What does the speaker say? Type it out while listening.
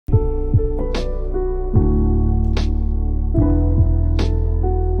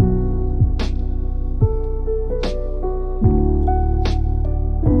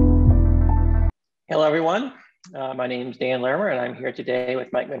everyone. My name is Dan Larimer, and I'm here today with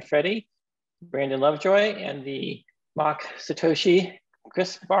Mike Manfredi, Brandon Lovejoy, and the mock Satoshi,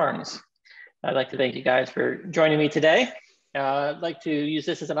 Chris Barnes. I'd like to thank you guys for joining me today. I'd like to use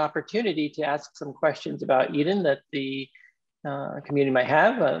this as an opportunity to ask some questions about Eden that the community might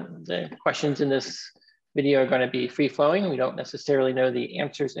have. The questions in this video are going to be free-flowing. We don't necessarily know the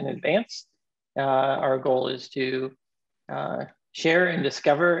answers in advance. Our goal is to share and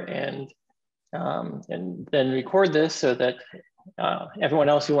discover and then record this so that everyone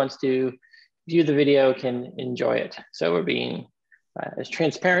else who wants to view the video can enjoy it. So we're being as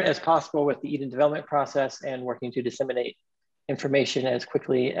transparent as possible with the Eden development process and working to disseminate information as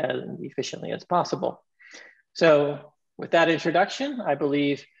quickly and efficiently as possible. So with that introduction, I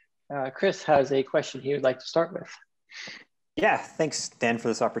believe Chris has a question he would like to start with. Yeah, thanks, Dan, for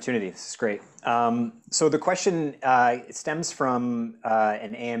this opportunity. This is great. So the question it stems from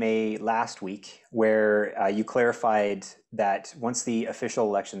an AMA last week where you clarified that once the official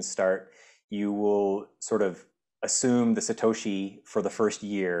elections start, you will sort of assume the Satoshi for the first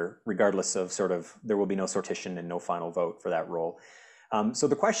year, regardless of there will be no sortition and no final vote for that role. So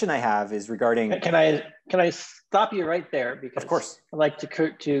the question I have is regarding... Can I stop you right there? Because of course. I'd like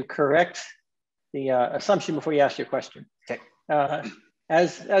to correct the assumption before you ask your question. Okay.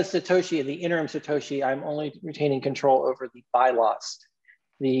 As Satoshi, the interim Satoshi, I'm only retaining control over the bylaws.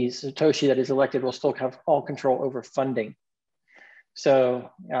 The Satoshi that is elected will still have all control over funding.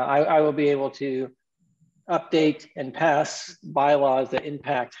 So I will be able to update and pass bylaws that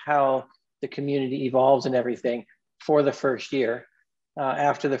impact how the community evolves and everything for the first year.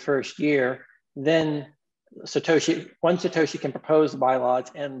 After the first year, then one Satoshi can propose the bylaws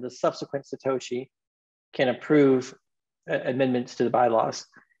and the subsequent Satoshi can approve amendments to the bylaws.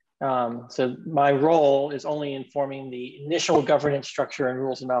 So my role is only informing the initial governance structure and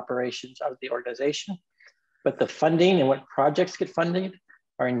rules and operations of the organization, but the funding and what projects get funded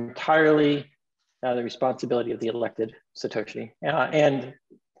are entirely the responsibility of the elected Satoshi and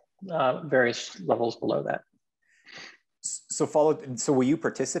various levels below that. So will you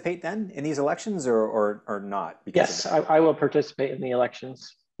participate then in these elections or not? Yes, I will participate in the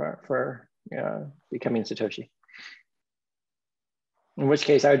elections for becoming Satoshi. In which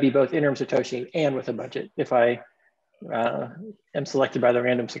case I would be both interim Satoshi and with a budget if I am selected by the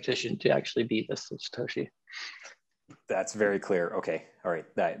random sortition to actually be this Satoshi. That's very clear. Okay, all right,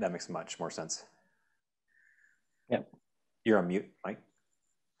 that makes much more sense. Yep. You're on mute, Mike.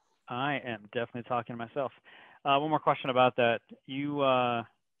 I am definitely talking to myself. One more question about that. You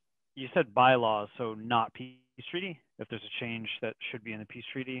said bylaws, so not peace treaty. If there's a change that should be in the peace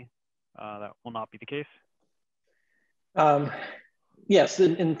treaty, that will not be the case? Yes,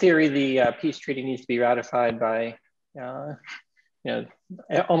 in theory, the peace treaty needs to be ratified by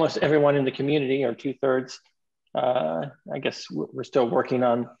almost everyone in the community, or 2/3. I guess we're still working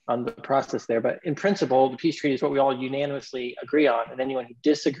on the process there, but in principle, the peace treaty is what we all unanimously agree on, and anyone who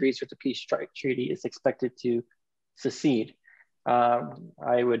disagrees with the peace treaty is expected to secede.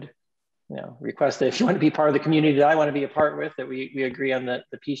 I would request that if you want to be part of the community that I want to be a part with, that we agree on the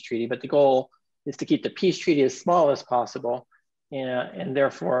peace treaty, but the goal is to keep the peace treaty as small as possible, and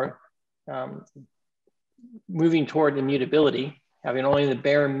therefore moving toward immutability, having only the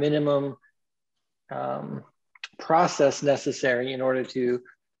bare minimum process necessary in order to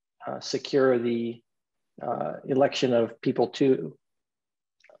secure the election of people to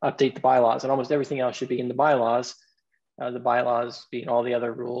update the bylaws. And almost everything else should be in the bylaws being all the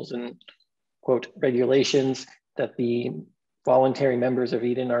other rules and quote regulations that the voluntary members of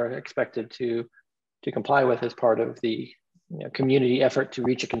Eden are expected to comply with as part of the community effort to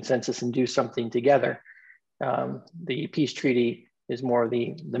reach a consensus and do something together. The peace treaty is more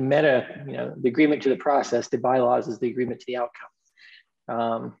the meta, the agreement to the process. The bylaws is the agreement to the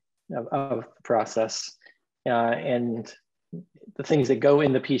outcome of the process. And the things that go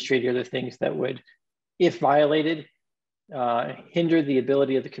in the peace treaty are the things that would, if violated, hinder the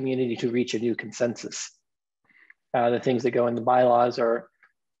ability of the community to reach a new consensus. The things that go in the bylaws are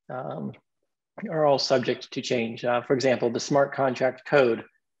all subject to change. For example, the smart contract code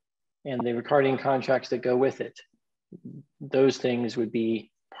and the recording contracts that go with it, those things would be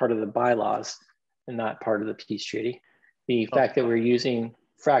part of the bylaws and not part of the peace treaty. The fact that we're using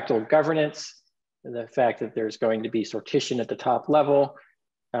fractal governance, the fact that there's going to be sortition at the top level,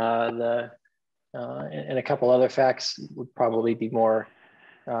 and a couple other facts would probably be more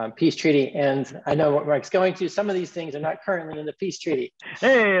peace treaty. And I know what Mike's going to. Some of these things are not currently in the peace treaty.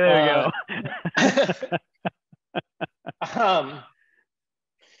 Hey, there you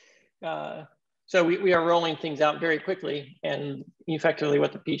go. So we are rolling things out very quickly, and effectively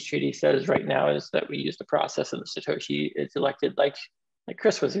what the peace treaty says right now is that we use the process, and the Satoshi is elected like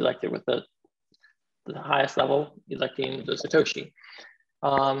Chris was elected, with the highest level electing the Satoshi.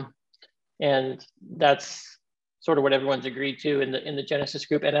 And that's sort of what everyone's agreed to in the Genesis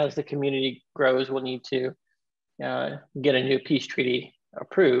group. And as the community grows, we'll need to get a new peace treaty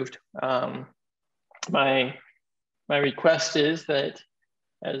approved. My request is that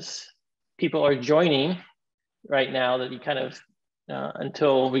as people are joining right now, that you kind of,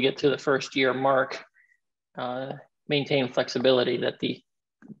 until we get to the first year mark, maintain flexibility, that the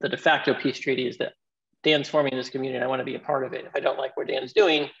de facto peace treaty is that Dan's forming this community and I want to be a part of it. If I don't like what Dan's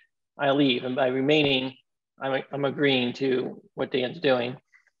doing, I leave. And by remaining, I'm agreeing to what Dan's doing.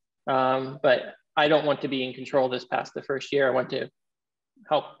 But I don't want to be in control this past the first year. I want to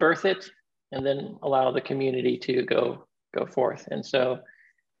help birth it and then allow the community to go forth. And so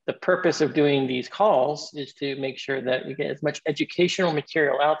the purpose of doing these calls is to make sure that we get as much educational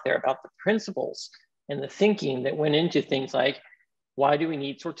material out there about the principles and the thinking that went into things like, why do we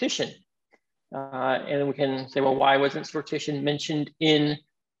need sortition? And we can say, well, why wasn't sortition mentioned in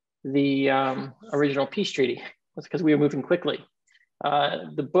the original peace treaty? It's because we were moving quickly.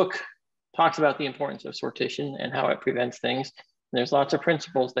 The book talks about the importance of sortition and how it prevents things. And there's lots of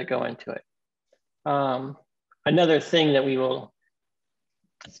principles that go into it. Another thing that we will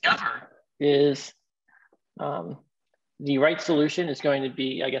discover is the right solution is going to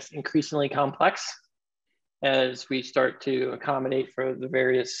be, I guess, increasingly complex as we start to accommodate for the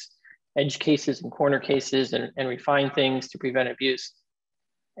various edge cases and corner cases and refine things to prevent abuse.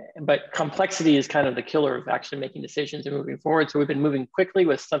 But complexity is kind of the killer of actually making decisions and moving forward. So we've been moving quickly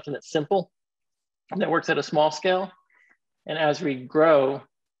with something that's simple, that works at a small scale. And as we grow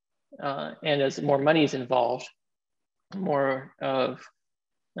and as more money is involved, more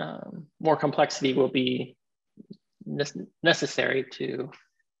complexity will be necessary to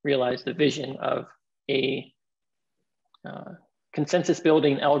realize the vision of a consensus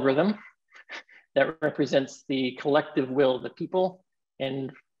building algorithm that represents the collective will of the people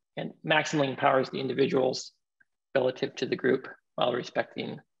and maximally empowers the individuals relative to the group while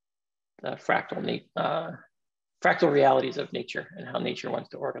respecting the fractal realities of nature and how nature wants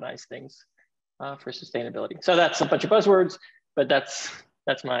to organize things for sustainability. So that's a bunch of buzzwords, but that's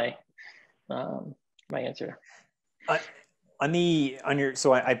my my answer.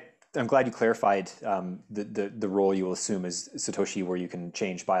 I'm glad you clarified the role you will assume as Satoshi, where you can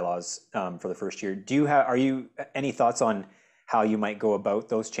change bylaws for the first year. Are you any thoughts on how you might go about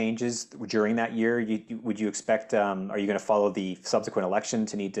those changes during that year? Would you expect, are you going to follow the subsequent election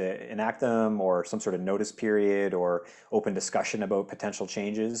to need to enact them, or some sort of notice period or open discussion about potential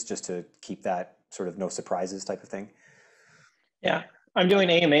changes, just to keep that sort of no surprises type of thing? Yeah, I'm doing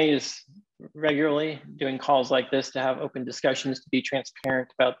AMAs regularly, doing calls like this to have open discussions, to be transparent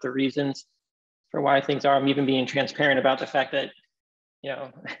about the reasons for why things are. I'm even being transparent about the fact that,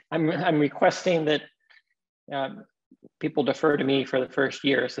 I'm requesting that people defer to me for the first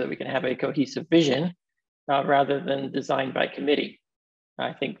year so that we can have a cohesive vision rather than designed by committee.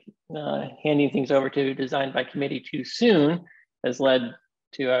 I think handing things over to designed by committee too soon has led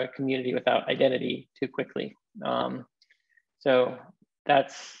to a community without identity too quickly. So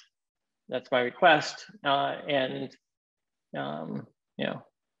that's my request. I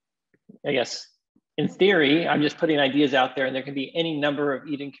guess in theory, I'm just putting ideas out there, and there can be any number of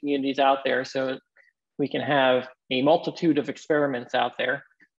Eden communities out there. So we can have a multitude of experiments out there,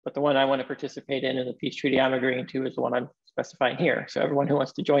 but the one I want to participate in the peace treaty I'm agreeing to is the one I'm specifying here. So everyone who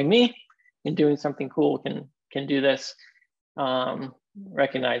wants to join me in doing something cool can do this,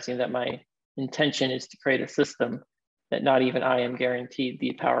 recognizing that my intention is to create a system that not even I am guaranteed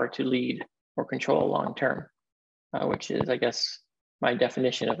the power to lead or control long term, which is, I guess, my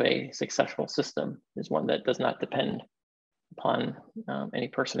definition of a successful system, is one that does not depend upon any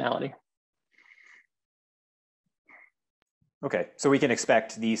personality. Okay, so we can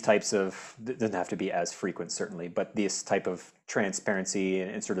expect these types of, it doesn't have to be as frequent certainly, but this type of transparency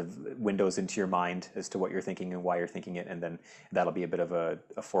and sort of windows into your mind as to what you're thinking and why you're thinking it, and then that'll be a bit of a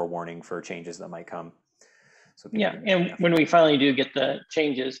forewarning for changes that might come. So yeah, and when we finally do get the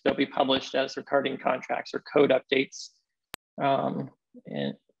changes, they'll be published as recording contracts or code updates and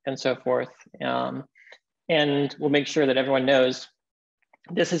so forth. And we'll make sure that everyone knows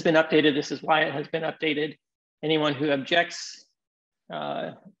this has been updated, this is why it has been updated. Anyone who objects,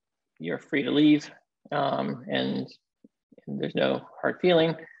 you're free to leave, and there's no hard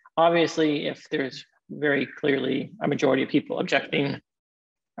feeling. Obviously, if there's very clearly a majority of people objecting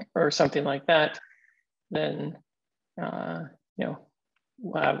or something like that, then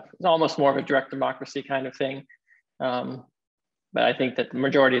it's almost more of a direct democracy kind of thing. But I think that the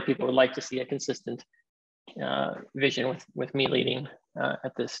majority of people would like to see a consistent vision with me leading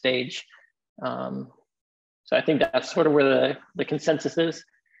at this stage. So I think that's sort of where the consensus is.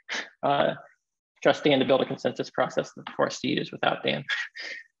 Trust Dan to build a consensus process for us to use without Dan.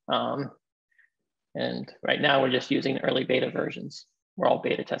 And right now we're just using early beta versions. We're all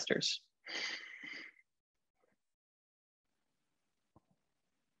beta testers.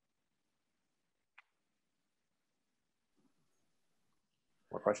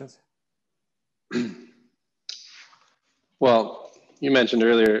 More questions? Well, you mentioned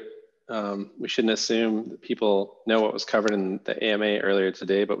earlier, we shouldn't assume that people know what was covered in the AMA earlier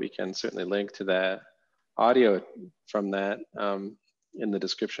today, but we can certainly link to that audio from that in the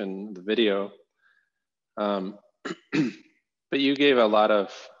description of the video. But you gave a lot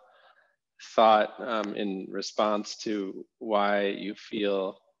of thought in response to why you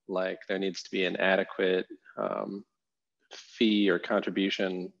feel like there needs to be an adequate fee or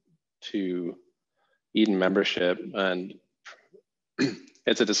contribution to Eden membership. And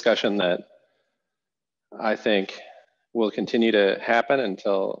it's a discussion that I think will continue to happen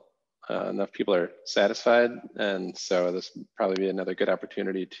until enough people are satisfied. And so this will probably be another good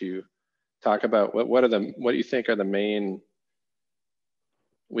opportunity to talk about what do you think are the main,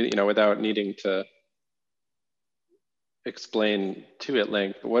 without needing to explain to at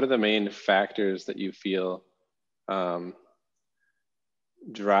length, but what are the main factors that you feel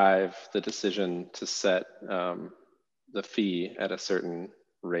drive the decision to set the fee at a certain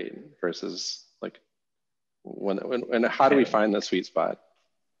rate versus like when how do we find the sweet spot?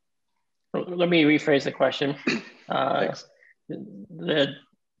 Let me rephrase the question. Thanks. The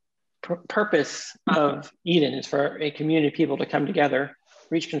purpose of Eden is for a community of people to come together,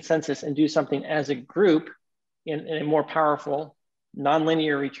 reach consensus, and do something as a group in a more powerful,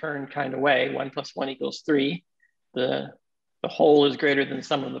 nonlinear return kind of way. 1 + 1 = 3. The whole is greater than the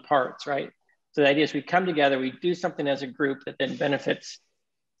sum of the parts, right? So the idea is we come together, we do something as a group that then benefits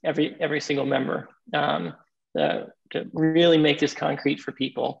every single member. To really make this concrete for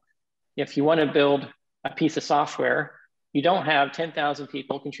people, if you want to build a piece of software, you don't have 10,000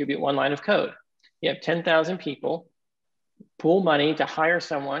 people contribute 1 line of code. You have 10,000 people pool money to hire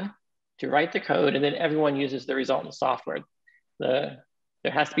someone to write the code, and then everyone uses the resultant software. There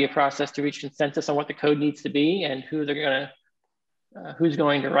has to be a process to reach consensus on what the code needs to be and who's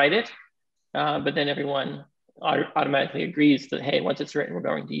going to write it. But then everyone automatically agrees that, hey, once it's written, we're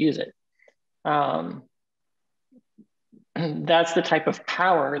going to use it. That's the type of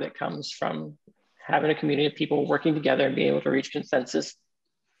power that comes from having a community of people working together and being able to reach consensus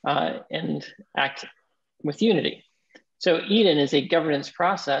and act with unity. So Eden is a governance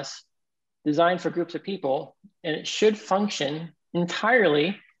process designed for groups of people, and it should function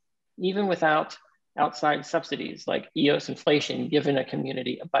entirely, even without outside subsidies like EOS inflation, given a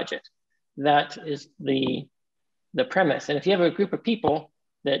community a budget. That is the premise. And if you have a group of people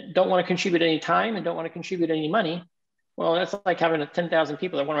that don't want to contribute any time and don't want to contribute any money, well, that's like having 10,000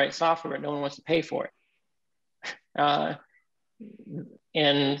 people that want to write software and no one wants to pay for it.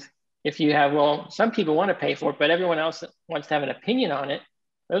 And if you have, well, some people want to pay for it, but everyone else wants to have an opinion on it,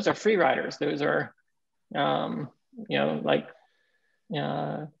 those are free riders. Those are,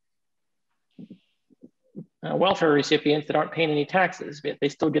 welfare recipients that aren't paying any taxes, but they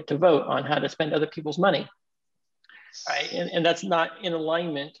still get to vote on how to spend other people's money. Right? And that's not in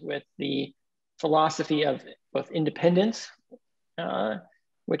alignment with the philosophy of both independence,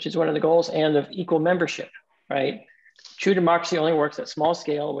 which is one of the goals, and of equal membership, right? True democracy only works at small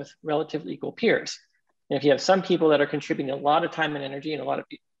scale with relatively equal peers. And if you have some people that are contributing a lot of time and energy and a lot of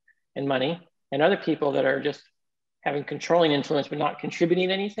money, and other people that are just having controlling influence but not contributing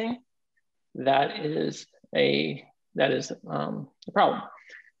anything, that is a problem.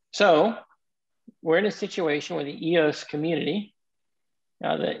 So we're in a situation where the EOS community,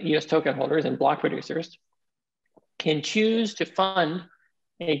 the EOS token holders and block producers, can choose to fund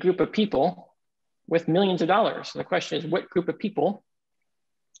a group of people with millions of dollars. So the question is, what group of people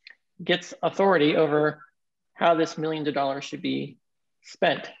gets authority over how this millions of dollars should be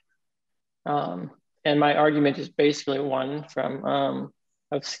spent? And my argument is basically one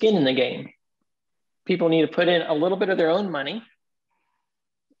of skin in the game. People need to put in a little bit of their own money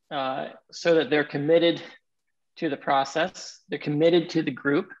so that they're committed to the process, they're committed to the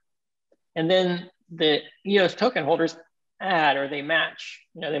group, and then the EOS token holders add or they match.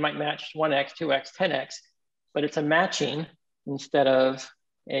 They might match 1x, 2x, 10x, but it's a matching instead of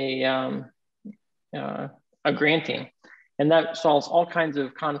a granting. And that solves all kinds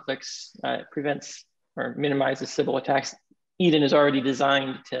of conflicts, prevents or minimizes civil attacks Eden is already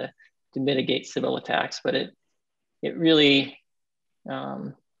designed to mitigate Sybil attacks, but it really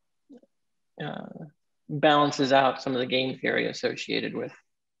balances out some of the game theory associated with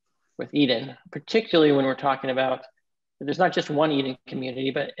Eden, particularly when we're talking about there's not just one Eden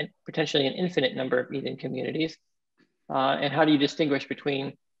community, but potentially an infinite number of Eden communities. And how do you distinguish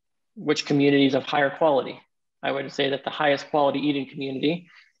between which community is of higher quality? I would say that the highest quality Eden community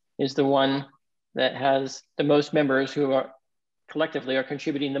is the one that has the most members who are collectively are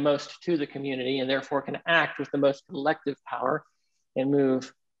contributing the most to the community, and therefore can act with the most collective power and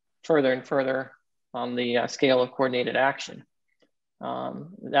move further and further on the scale of coordinated action.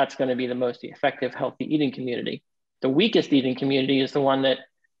 That's going to be the most effective, healthy Eden community. The weakest Eden community is the one that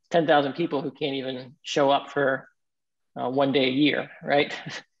 10,000 people who can't even show up for 1 day a year, right?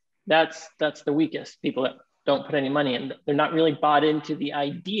 That's the weakest, people that don't put any money in. They're not really bought into the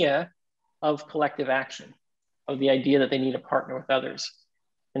idea of collective action, of the idea that they need to partner with others.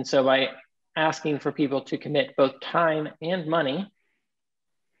 And so by asking for people to commit both time and money,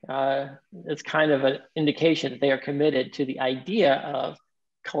 it's kind of an indication that they are committed to the idea of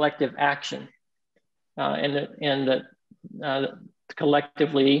collective action. And that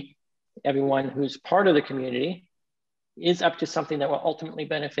collectively, everyone who's part of the community is up to something that will ultimately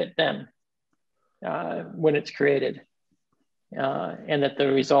benefit them when it's created. And that the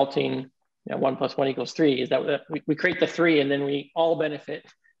resulting 1 + 1 = 3 is that we create the 3 and then we all benefit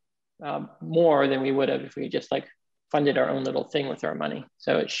more than we would have if we just like funded our own little thing with our money.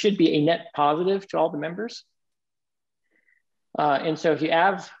 So it should be a net positive to all the members. And so if you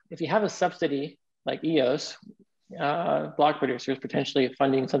have a subsidy like EOS, block producers potentially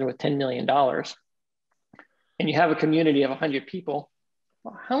funding something with $10 million, and you have a community of 100 people,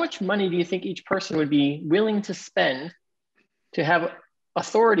 well, how much money do you think each person would be willing to spend to have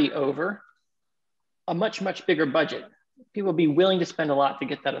authority over a much, much bigger budget? People will be willing to spend a lot to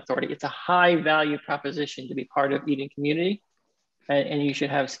get that authority. It's a high value proposition to be part of Eden community, and you should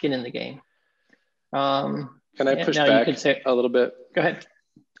have skin in the game. Can I push back a little bit? Go ahead.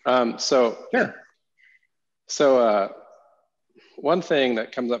 Sure. So one thing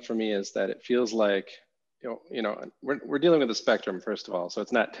that comes up for me is that it feels like, we're dealing with a spectrum, first of all. So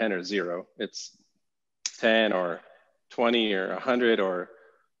it's not 10 or 0. It's 10 or 20 or 100 or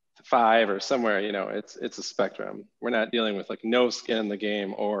 5 or somewhere, it's a spectrum. We're not dealing with like no skin in the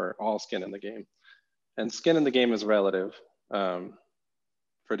game or all skin in the game. And skin in the game is relative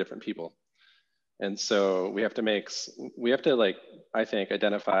for different people. And so we have to like, I think,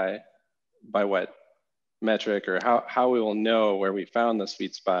 identify by what metric or how we will know where we found the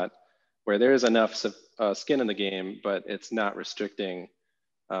sweet spot, where there is enough skin in the game, but it's not restricting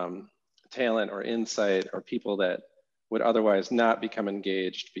talent or insight or people that would otherwise not become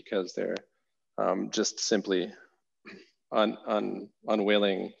engaged because they're just simply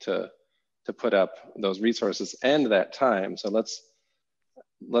unwilling to put up those resources and that time. So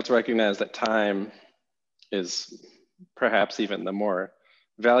let's recognize that time is perhaps even the more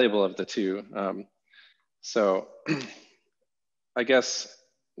valuable of the two. So I guess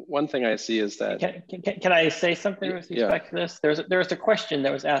one thing I see is that— Can I say something with respect to this? There's a question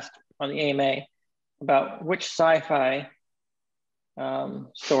that was asked on the AMA about which sci-fi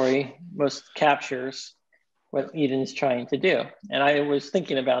story most captures what Eden's trying to do. And I was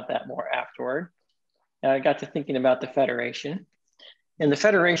thinking about that more afterward. And I got to thinking about the Federation. And the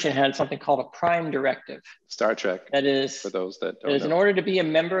Federation had something called a prime directive. Star Trek. That is, for those that don't know. In order to be a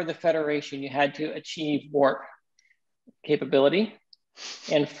member of the Federation, you had to achieve warp capability.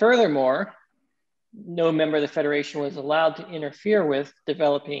 And furthermore, no member of the Federation was allowed to interfere with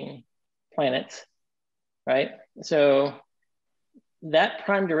developing planets, right? So that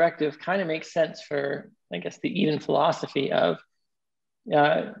prime directive kind of makes sense for, I guess, the Eden philosophy of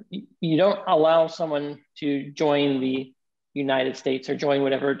you don't allow someone to join the United States or join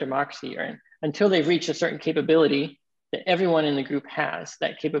whatever democracy you're in until they've reached a certain capability that everyone in the group has.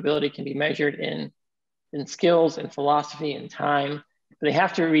 That capability can be measured in skills and philosophy and time. They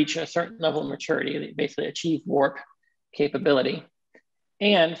have to reach a certain level of maturity. They basically achieve warp capability.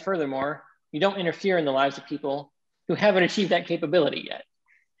 And furthermore, you don't interfere in the lives of people who haven't achieved that capability yet.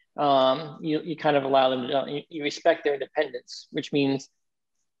 You kind of allow them to, you respect their independence, which means,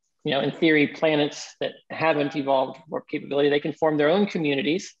 in theory, planets that haven't evolved warp capability, they can form their own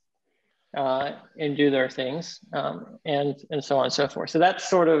communities and do their things, and so on and so forth. So that's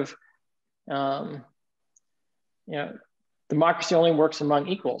sort of, democracy only works among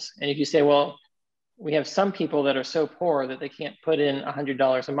equals. And if you say, well, we have some people that are so poor that they can't put in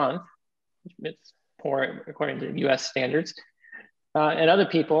 $100 a month, it's poor according to US standards, and other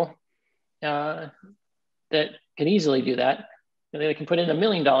people that can easily do that, they can put in $1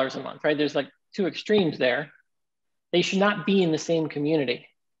 million a month, right? There's like two extremes there. They should not be in the same community.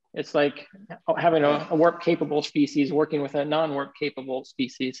 It's like having a warp capable species working with a non-warp capable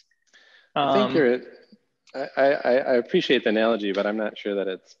species. I think you're, I appreciate the analogy, but I'm not sure that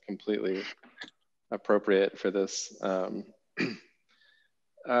it's completely appropriate for this.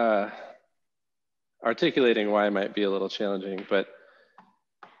 Articulating why might be a little challenging, but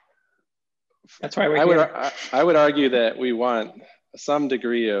that's why we're here. I would argue that we want some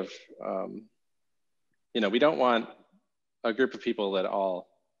degree of, we don't want a group of people that all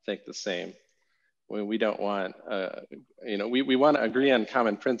think the same. We don't want, we want to agree on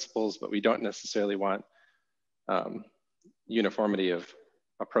common principles, but we don't necessarily want uniformity of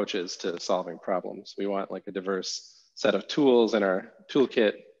approaches to solving problems. We want like a diverse set of tools in our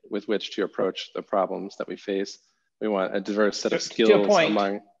toolkit with which to approach the problems that we face. We want a diverse set of skills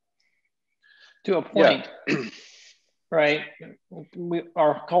among. To a point, yeah. Right?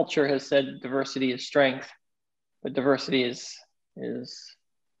 Our culture has said diversity is strength, but diversity is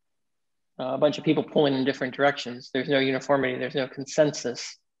a bunch of people pulling in different directions. There's no uniformity, there's no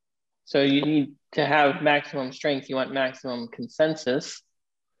consensus. So you need to have maximum strength, you want maximum consensus.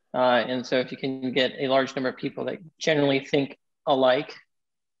 And so if you can get a large number of people that generally think alike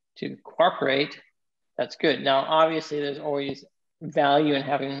to cooperate, that's good. Now, obviously there's always value in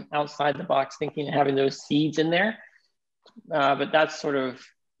having outside the box thinking and having those seeds in there. But that's sort of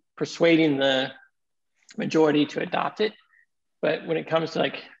persuading the majority to adopt it. But when it comes to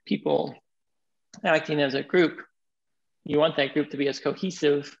like people acting as a group, you want that group to be as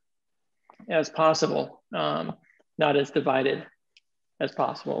cohesive as possible, not as divided as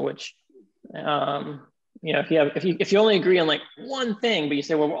possible, which, if you only agree on like one thing, but you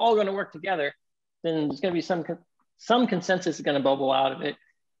say, well, we're all going to work together, then there's going to be some consensus is going to bubble out of it.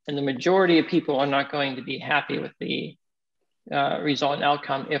 And the majority of people are not going to be happy with the result and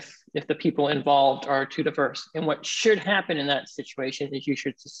outcome if the people involved are too diverse. And what should happen in that situation is you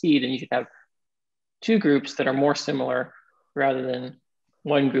should secede and you should have two groups that are more similar rather than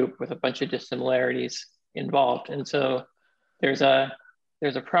one group with a bunch of dissimilarities involved. And so there's a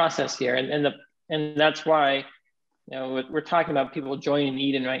process here, and that's why we're talking about people joining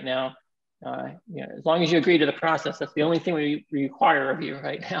Eden right now. As long as you agree to the process, that's the only thing we require of you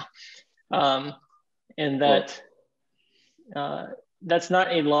right now. And that that's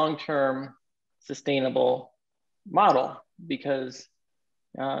not a long-term sustainable model because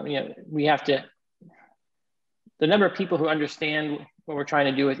we have to. The number of people who understand what we're trying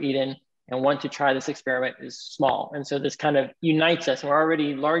to do with Eden and want to try this experiment is small. And so this kind of unites us. We're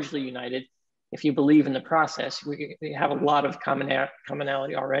already largely united. If you believe in the process, we have a lot of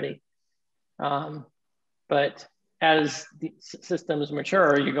commonality already. But as the systems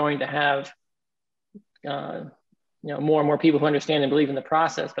mature, you're going to have more and more people who understand and believe in the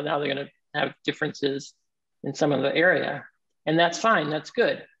process, but now they're going to have differences in some of the area. And that's fine, that's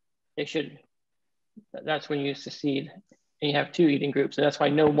good. That's when you secede and you have two Eden groups. And that's why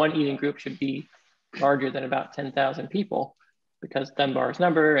no one Eden group should be larger than about 10,000 people, because Dunbar's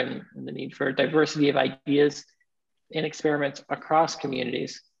number and the need for diversity of ideas and experiments across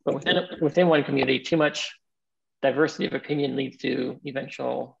communities. But within one community, too much diversity of opinion leads to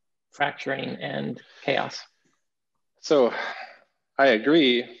eventual fracturing and chaos. So I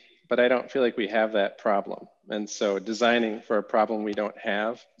agree, but I don't feel like we have that problem. And so designing for a problem we don't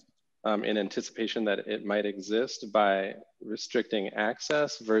have in anticipation that it might exist by restricting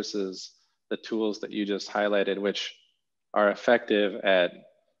access versus the tools that you just highlighted, which are effective at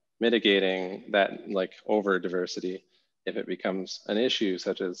mitigating that like over diversity if it becomes an issue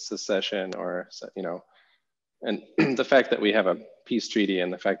such as secession or, and the fact that we have a peace treaty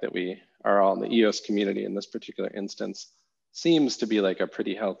and the fact that we are all in the EOS community in this particular instance seems to be like a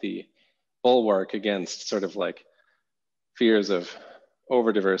pretty healthy bulwark against sort of like fears of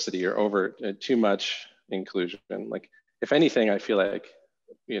over diversity or over too much inclusion. Like if anything, I feel like,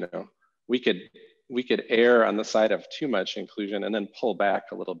 we could err on the side of too much inclusion and then pull back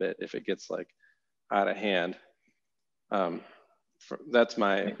a little bit if it gets like out of hand. That's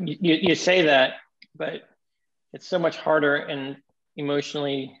my. You say that, but it's so much harder and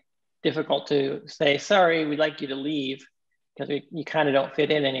emotionally difficult to say, sorry, we'd like you to leave because you kind of don't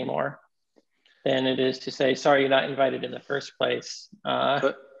fit in anymore, than it is to say, sorry, you're not invited in the first place.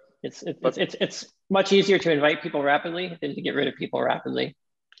 It's much easier to invite people rapidly than to get rid of people rapidly.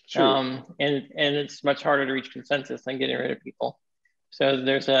 And it's much harder to reach consensus than getting rid of people. So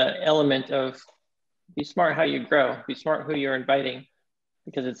there's an element of be smart how you grow, be smart who you're inviting,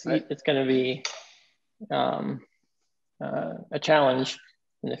 because it's going to be a challenge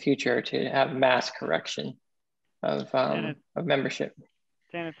in the future to have mass correction. of membership.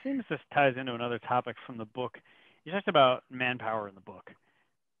 Dan, it seems this ties into another topic from the book. You talked about manpower in the book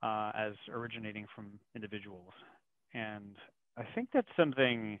as originating from individuals. And I think that's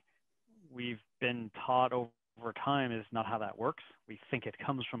something we've been taught over time is not how that works. We think it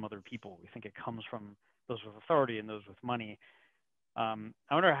comes from other people. We think it comes from those with authority and those with money. I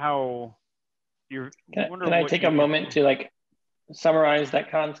wonder how you're. Can I take a moment to like summarize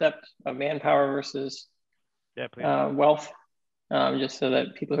that concept of manpower versus wealth, just so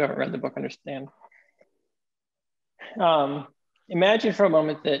that people who haven't read the book understand. Imagine for a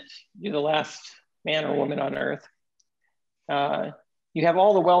moment that you're the last man or woman on earth. You have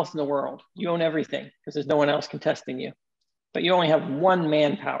all the wealth in the world. You own everything because there's no one else contesting you, but you only have one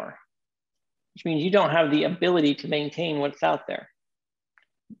manpower, which means you don't have the ability to maintain what's out there.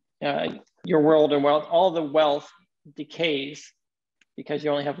 Your world and wealth, all the wealth decays because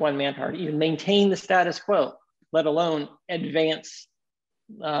you only have one manpower to even maintain the status quo, let alone advance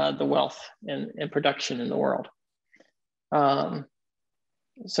the wealth and production in the world.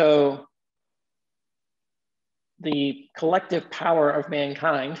 So the collective power of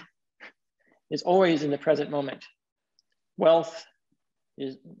mankind is always in the present moment. Wealth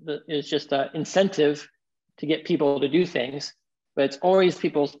is just an incentive to get people to do things, but it's always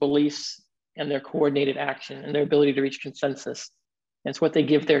people's beliefs and their coordinated action and their ability to reach consensus. And it's what they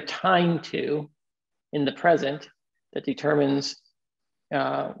give their time to in the present that determines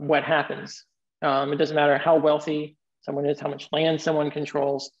what happens. It doesn't matter how wealthy someone is, how much land someone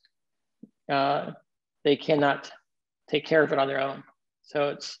controls, they cannot take care of it on their own. So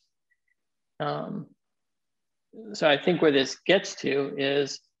it's, so I think where this gets to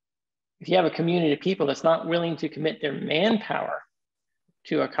is if you have a community of people that's not willing to commit their manpower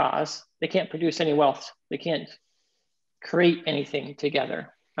to a cause, they can't produce any wealth. They can't create anything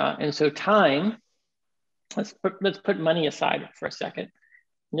together. And so time, let's put money aside for a second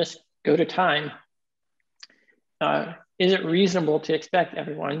and just go to time. Is it reasonable to expect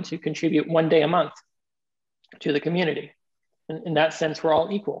everyone to contribute 1 day a month to the community? In that sense, we're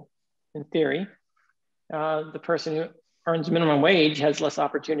all equal in theory. The person who earns minimum wage has less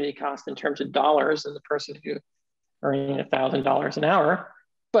opportunity cost in terms of dollars than the person who earning $1,000 an hour,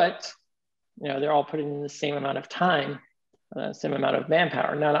 but they're all putting in the same amount of time, same amount of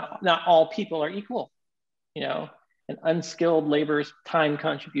manpower. Not all people are equal. An unskilled laborer's time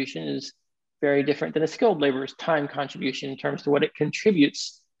contribution is very different than a skilled laborer's time contribution in terms of what it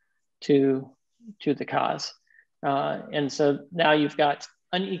contributes to the cause. And so now you've got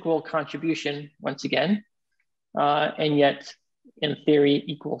unequal contribution once again, and yet in theory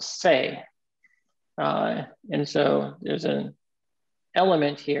equal say. And so there's an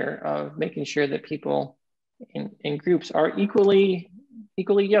element here of making sure that people in groups are equally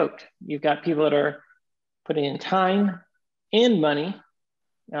yoked. You've got people that are putting in time and money,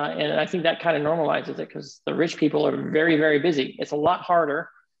 and I think that kind of normalizes it because the rich people are very, very busy. It's a lot harder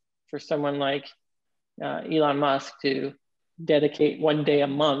for someone like Elon Musk to dedicate 1 day a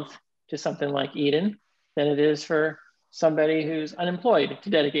month to something like Eden than it is for somebody who's unemployed to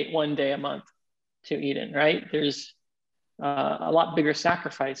dedicate 1 day a month to Eden, right? There's a lot bigger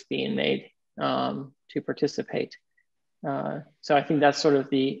sacrifice being made to participate. So I think that's sort of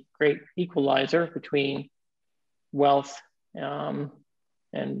the great equalizer between wealth and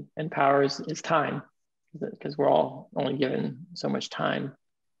power is time, because we're all only given so much time.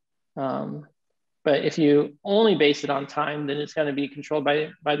 But if you only base it on time, then it's going to be controlled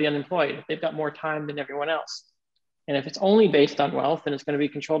by the unemployed. They've got more time than everyone else. And if it's only based on wealth, then it's going to be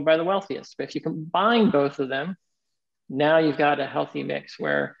controlled by the wealthiest. But if you combine both of them, now you've got a healthy mix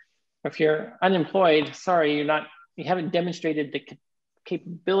where if you're unemployed, sorry, you haven't demonstrated the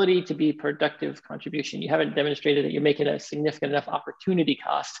capability to be productive contribution. You haven't demonstrated that you're making a significant enough opportunity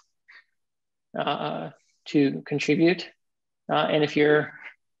cost to contribute. And if you're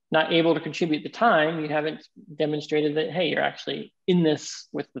not able to contribute the time, you haven't demonstrated that, hey, you're actually in this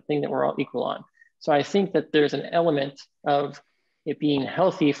with the thing that we're all equal on. So I think that there's an element of it being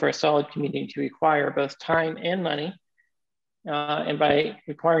healthy for a solid community to require both time and money. And by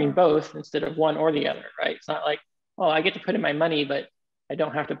requiring both instead of one or the other, right? It's not like, oh, I get to put in my money, but I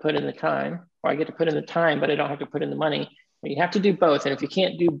don't have to put in the time, or I get to put in the time, but I don't have to put in the money. But you have to do both. And if you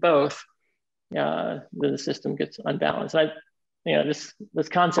can't do both, then the system gets unbalanced. This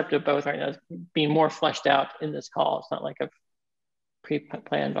concept of both right now is being more fleshed out in this call. It's not like I've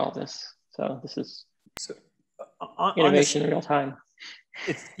pre-planned all this. So this is innovation in real time.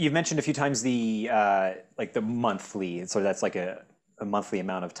 You've mentioned a few times the the monthly, so that's like a monthly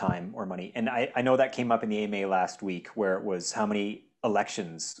amount of time or money. And I know that came up in the AMA last week where it was how many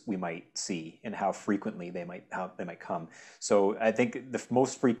elections we might see and how frequently they might come. So I think the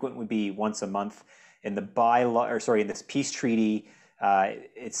most frequent would be once a month. In the bylaw, or sorry, in this peace treaty,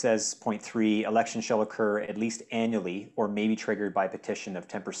 it says point 3, elections shall occur at least annually or may be triggered by petition of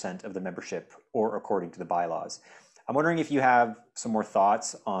 10% of the membership or according to the bylaws. I'm wondering if you have some more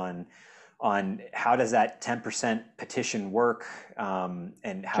thoughts on how does that 10% petition work,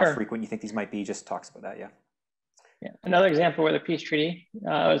 and how Sure. frequent you think these might be. Just talks about that, yeah. Yeah. Another example where the peace treaty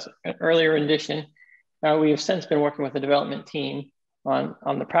was an earlier rendition. We have since been working with the development team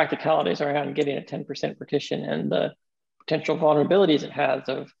on the practicalities around getting a 10% petition and the potential vulnerabilities it has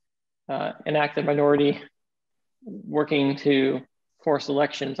of an active minority working to force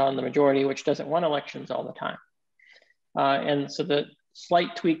elections on the majority, which doesn't want elections all the time. And so the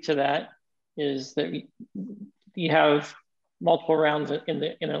slight tweak to that is that you have multiple rounds in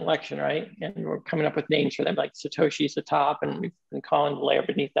an election, right? And we're coming up with names for them, like Satoshi's the top, and we've been calling the layer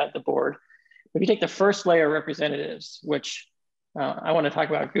beneath that the board. If you take the first layer of representatives, which I want to talk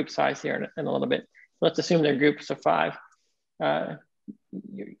about group size here in a little bit. Let's assume they're groups of 5.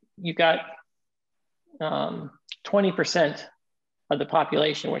 You've got 20% of the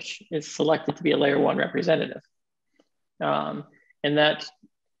population, which is selected to be a layer 1 representative. And that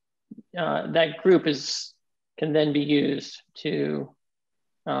group can then be used to,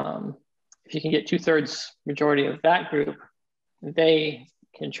 if you can get 2/3 majority of that group, they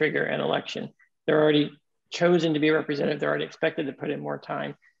can trigger an election. They're already chosen to be a representative. They're already expected to put in more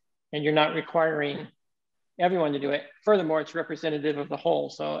time, and you're not requiring everyone to do it. Furthermore, it's representative of the whole.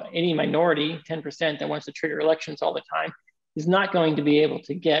 So any minority, 10%, that wants to trigger elections all the time is not going to be able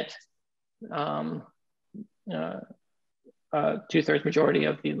to get 2/3 majority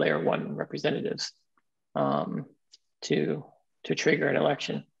of the layer 1 representatives to trigger an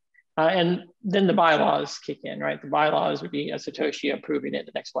election. And then the bylaws kick in, right? The bylaws would be a Satoshi approving it,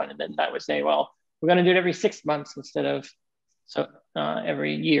 the next one. And then that would say, well, we're going to do it every 6 months instead of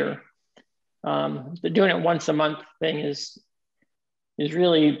every year. The doing it once a month thing is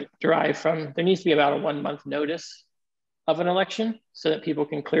really derived from, there needs to be about a 1 month notice of an election so that people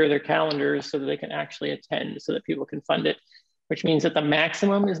can clear their calendars so that they can actually attend, so that people can fund it, which means that the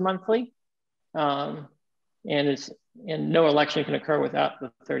maximum is monthly. And no election can occur without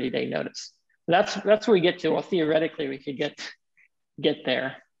the 30-day notice. That's where we get to. Well, theoretically, we could get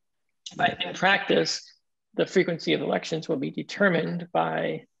there. But in practice, the frequency of elections will be determined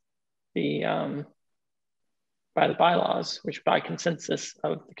by the bylaws, which by consensus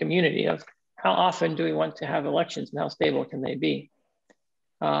of the community of how often do we want to have elections and how stable can they be.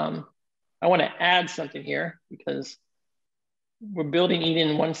 I want to add something here because we're building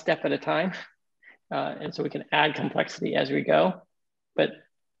Eden 1 step at a time. And so we can add complexity as we go. But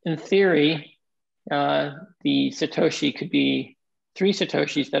in theory, the Satoshi could be 3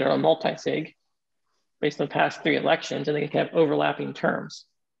 Satoshis that are a multi-sig based on the past 3 elections, and they can have overlapping terms.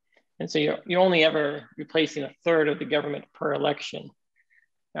 And so you're only ever replacing 1/3 of the government per election,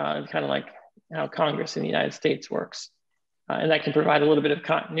 kind of like how Congress in the United States works. And that can provide a little bit of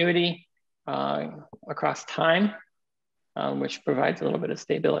continuity across time, which provides a little bit of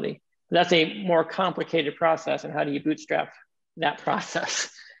stability. That's a more complicated process, and how do you bootstrap that process?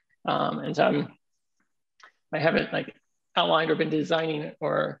 And so I haven't like outlined or been designing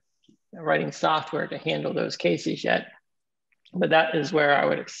or writing software to handle those cases yet, but that is where I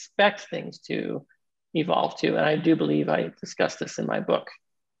would expect things to evolve to. And I do believe I discussed this in my book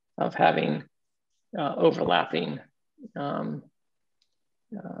of having overlapping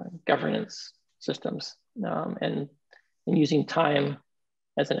governance systems and using time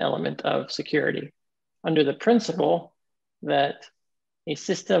as an element of security under the principle that a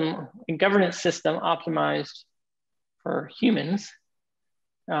governance system optimized for humans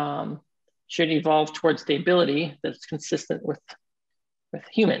should evolve towards stability that's consistent with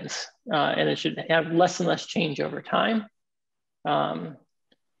humans. And it should have less and less change over time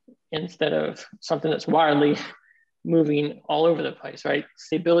instead of something that's wildly moving all over the place, right?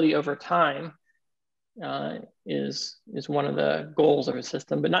 Stability over time is one of the goals of a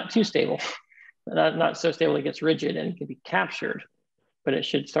system, but not too stable. Not so stable it gets rigid and can be captured, but it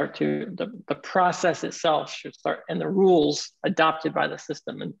should start to, the process itself should start, and the rules adopted by the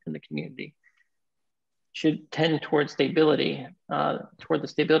system and the community should tend towards stability, toward the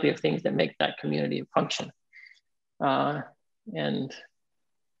stability of things that make that community function.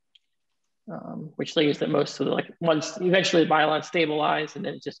 Which leaves that most of the, once eventually the bylaws stabilize, and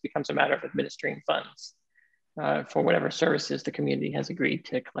then it just becomes a matter of administering funds for whatever services the community has agreed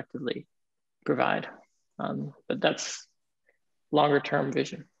to collectively provide. But that's longer term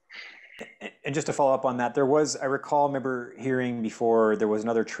vision. And just to follow up on that, I remember hearing before there was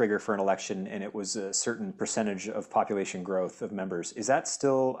another trigger for an election, and it was a certain percentage of population growth of members. Is that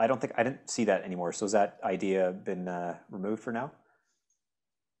still, I didn't see that anymore. So has that idea been removed for now?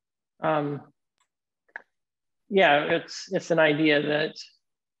 Yeah, it's an idea that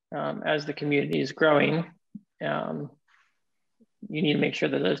as the community is growing, you need to make sure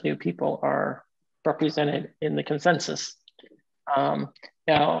that those new people are represented in the consensus.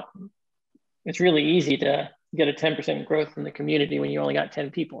 Now, it's really easy to get a 10% growth in the community when you only got 10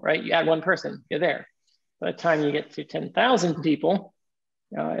 people, right? You add one person, you're there. By the time you get to 10,000 people,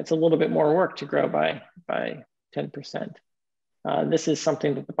 it's a little bit more work to grow by 10%. This is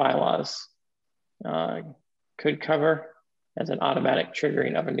something that the bylaws could cover as an automatic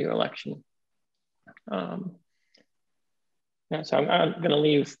triggering of a new election. So I'm going to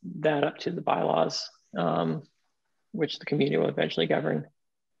leave that up to the bylaws, which the community will eventually govern.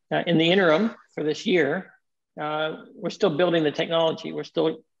 In the interim for this year, we're still building the technology. We're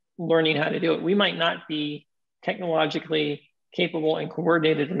still learning how to do it. We might not be technologically capable and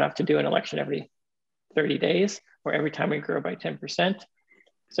coordinated enough to do an election every 30 days or every time we grow by 10%.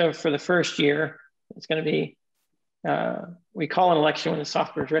 So for the first year, it's going to be, we call an election when the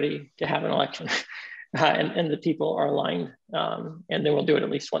software is ready to have an election and the people are aligned. And then we'll do it at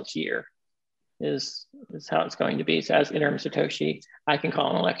least once a year is how it's going to be. So as interim Satoshi, I can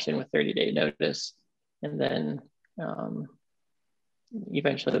call an election with 30-day notice. And then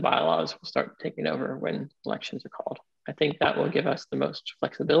eventually the bylaws will start taking over when elections are called. I think that will give us the most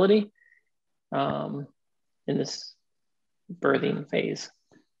flexibility in this birthing phase.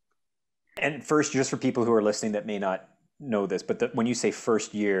 And first, just for people who are listening that may not know this, but when you say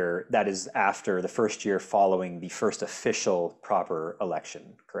first year, that is after the first year following the first official proper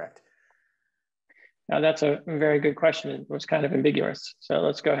election, correct? Now that's a very good question. It was kind of ambiguous. So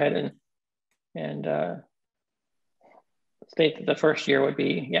let's go ahead and state that the first year would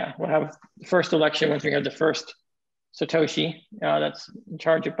be, yeah, we'll have the first election once we have the first Satoshi that's in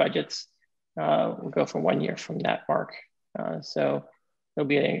charge of budgets. We'll go for 1 year from that mark. So it'll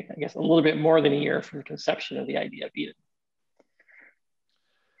be, I guess, a little bit more than a year from the conception of the idea of Eden.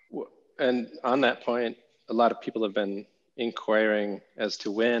 And on that point, a lot of people have been inquiring as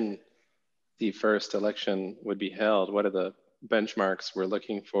to when the first election would be held. What are the benchmarks we're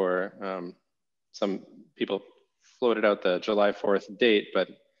looking for? Some people floated out the July 4th date, but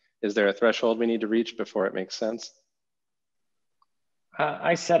is there a threshold we need to reach before it makes sense?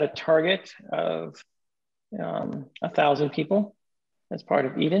 I set a target of 1,000 people as part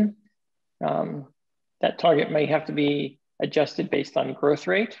of Eden. That target may have to be adjusted based on growth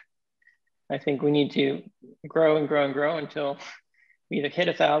rate. I think we need to grow and grow and grow until we either hit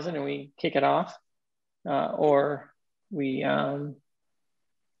 1,000 and we kick it off, or the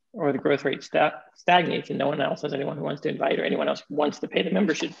growth rate stagnates and no one else has anyone who wants to invite or anyone else who wants to pay the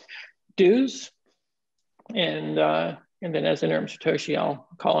membership dues. And then as interim Satoshi, I'll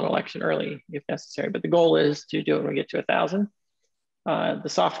call an election early if necessary. But the goal is to do it when we get to 1,000. The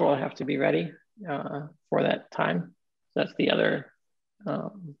software will have to be ready for that time. So that's the other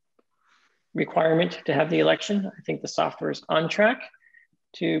requirement to have the election. I think the software is on track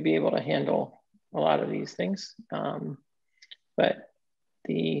to be able to handle a lot of these things. But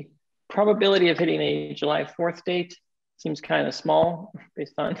the probability of hitting a July 4th date seems kind of small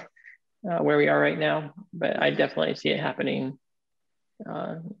based on where we are right now, but I definitely see it happening.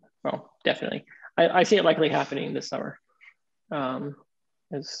 Well, definitely. I see it likely happening this summer.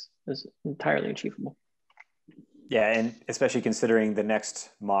 Is entirely achievable. Yeah, and especially considering the next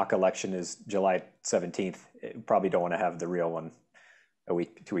mock election is July 17th, you probably don't want to have the real one a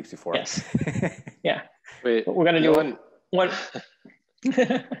week, 2 weeks before. Yes. Yeah. Wait, but we're going to do one.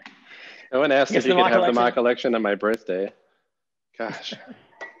 No one asked if you could have the mock election on my birthday. Gosh,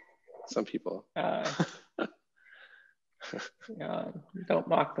 some people. Don't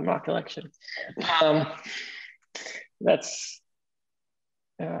mock the mock election. That's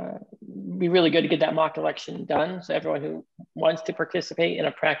be really good to get that mock election done. So everyone who wants to participate in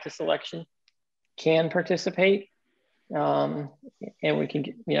a practice election can participate. And we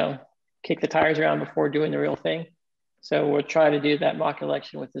can, kick the tires around before doing the real thing. So we'll try to do that mock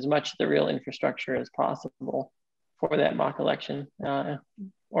election with as much of the real infrastructure as possible for that mock election.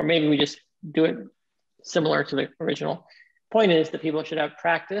 Or maybe we just do it similar to the original. Point is that people should have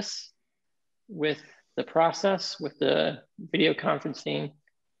practice with the process, with the video conferencing,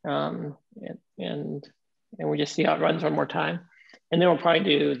 and we just see how it runs one more time. And then we'll probably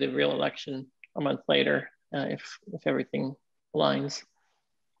do the real election a month later if everything aligns.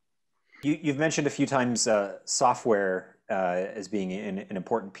 You've mentioned a few times software as being an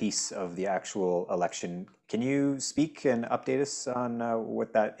important piece of the actual election. Can you speak and update us on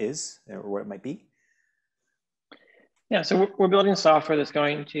what that is or what it might be? Yeah, so we're building software that's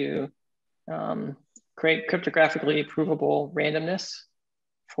going to create cryptographically provable randomness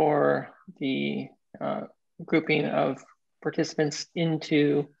for the grouping of participants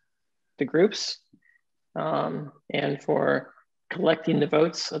into the groups, and for collecting the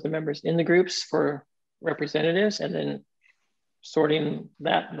votes of the members in the groups for representatives, and then sorting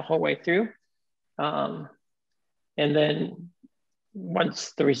that the whole way through. And then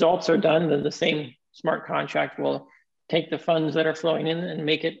once the results are done, then the same smart contract will take the funds that are flowing in and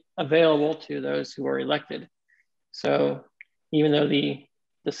make it available to those who are elected. So even though the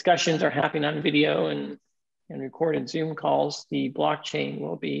discussions are happening on video and recorded Zoom calls, the blockchain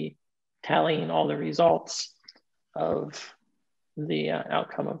will be tallying all the results of the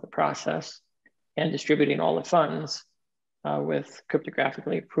outcome of the process and distributing all the funds with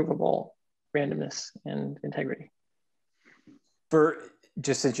cryptographically provable randomness and integrity.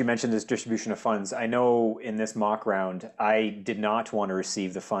 Just since you mentioned this distribution of funds, I know in this mock round, I did not want to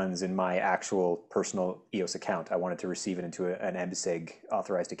receive the funds in my actual personal EOS account. I wanted to receive it into an MSIG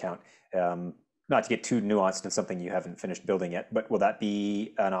authorized account. Not to get too nuanced in something you haven't finished building yet, but will that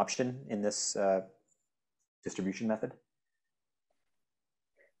be an option in this distribution method?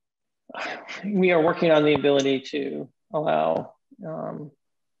 We are working on the ability to allow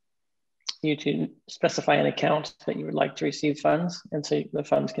you to specify an account that you would like to receive funds, and so the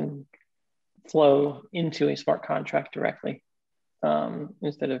funds can flow into a smart contract directly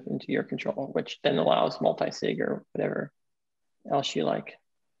instead of into your control, which then allows multi-sig or whatever else you like.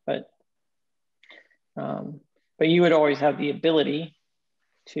 But you would always have the ability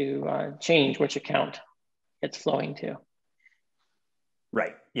to change which account it's flowing to.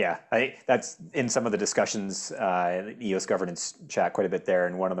 Right. Yeah. That's in some of the discussions, EOS governance chat quite a bit there.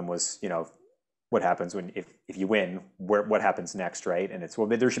 And one of them was, what happens when, if you win, what happens next, right? And it's, well,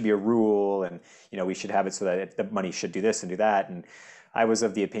 there should be a rule, and, we should have it so that the money should do this and do that. And I was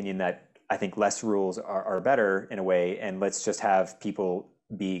of the opinion that I think less rules are better in a way, and let's just have people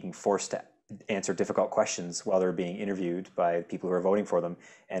being forced to answer difficult questions while they're being interviewed by people who are voting for them,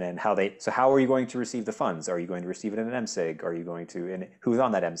 and then how are you going to receive the funds? Are you going to receive it in an MSIG? Are you going to, and who's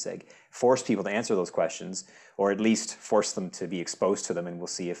on that MSIG? Force people to answer those questions, or at least force them to be exposed to them, and we'll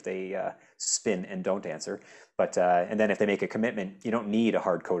see if they spin and don't answer. But and then if they make a commitment, you don't need a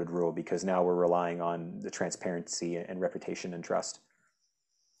hard-coded rule, because now we're relying on the transparency and reputation and trust.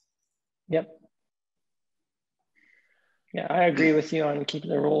 Yep. Yeah, I agree with you on keeping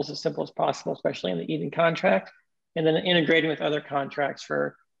the rules as simple as possible, especially in the Eden contract, and then integrating with other contracts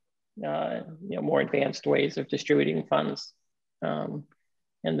for more advanced ways of distributing funds. And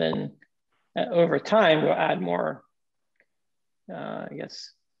then over time, we'll add more,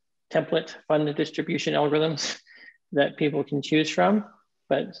 template fund distribution algorithms that people can choose from.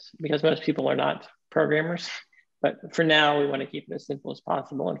 But because most people are not programmers, but for now, we want to keep it as simple as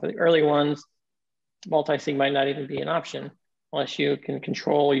possible. And for the early ones, multi-sig might not even be an option unless you can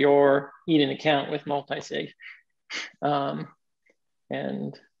control your Eden account with multi-sig. But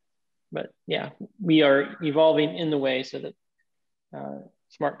yeah, we are evolving in the way so that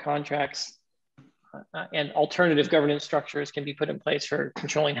smart contracts and alternative governance structures can be put in place for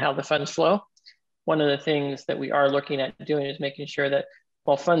controlling how the funds flow. One of the things that we are looking at doing is making sure that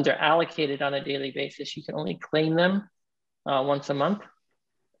while funds are allocated on a daily basis, you can only claim them once a month,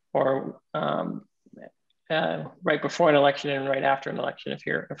 or right before an election and right after an election if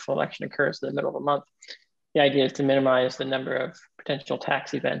the election occurs in the middle of a month. The idea is to minimize the number of potential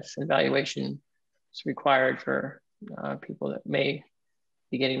tax events and valuations required for people that may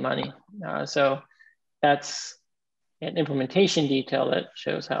be getting money. So that's an implementation detail that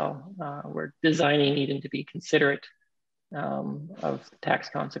shows how we're designing Eden to be considerate of the tax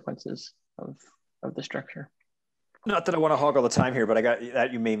consequences of the structure. Not that I want to hog all the time here,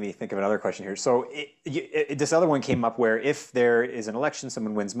 but you made me think of another question here. So this other one came up where if there is an election,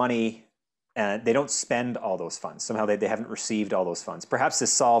 someone wins money, and they don't spend all those funds. Somehow they haven't received all those funds. Perhaps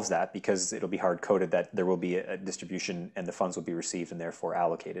this solves that, because it'll be hard-coded that there will be a distribution and the funds will be received and therefore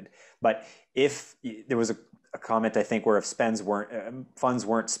allocated. But if there was a comment, I think, where if funds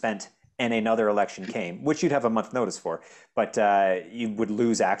weren't spent and another election came, which you'd have a month notice for, but you would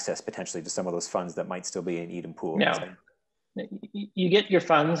lose access potentially to some of those funds that might still be in Eden pool. No, you get your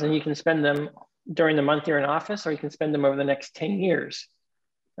funds and you can spend them during the month you're in office, or you can spend them over the next 10 years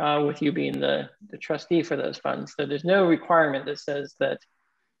with you being the trustee for those funds. So there's no requirement that says that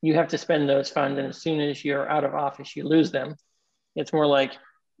you have to spend those funds and as soon as you're out of office, you lose them. It's more like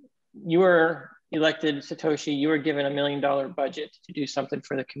you are elected Satoshi, you were given $1 million budget to do something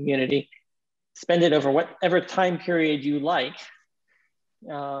for the community. Spend it over whatever time period you like.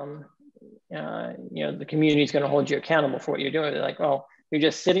 The community is going to hold you accountable for what you're doing. They're like, oh, you're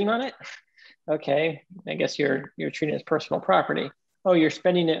just sitting on it? Okay, I guess you're treating it as personal property. Oh, you're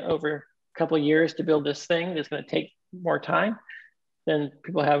spending it over a couple of years to build this thing that's going to take more time. Then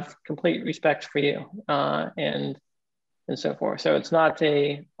people have complete respect for you and so forth. So it's not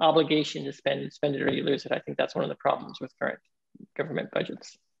a obligation to spend it or you lose it. I think that's one of the problems with current government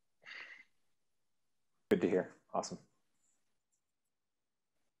budgets. Good to hear. Awesome.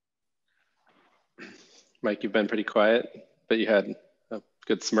 Mike, you've been pretty quiet, but you had a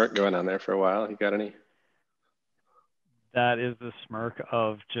good smirk going on there for a while. You got any? That is the smirk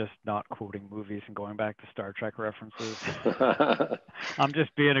of just not quoting movies and going back to Star Trek references. I'm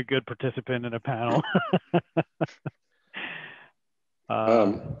just being a good participant in a panel.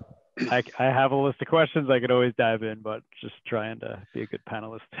 I have a list of questions. I could always dive in, but just trying to be a good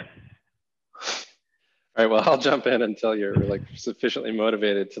panelist. All right, well, I'll jump in until you're like sufficiently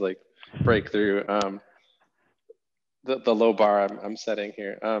motivated to like break through the low bar I'm setting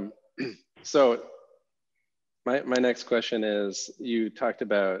here. So my next question is, you talked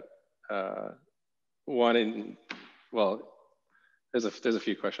about wanting, well, there's a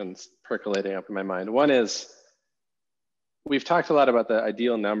few questions percolating up in my mind. One is, we've talked a lot about the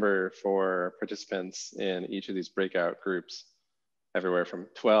ideal number for participants in each of these breakout groups, everywhere from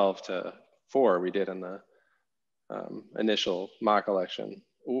 12 to 4 we did in the initial mock election.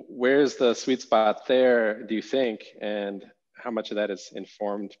 Where's the sweet spot there, do you think? And how much of that is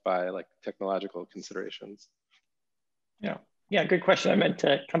informed by like technological considerations? Yeah, good question. I meant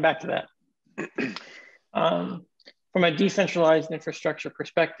to come back to that. From a decentralized infrastructure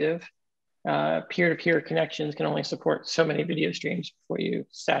perspective, peer-to-peer connections can only support so many video streams before you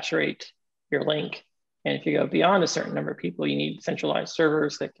saturate your link. And if you go beyond a certain number of people, you need centralized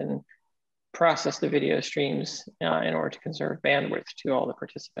servers that can process the video streams in order to conserve bandwidth to all the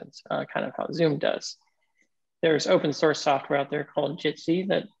participants, kind of how Zoom does. There's open source software out there called Jitsi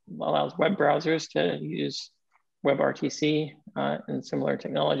that allows web browsers to use WebRTC and similar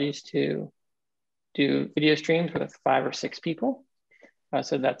technologies to do video streams with 5 or 6 people.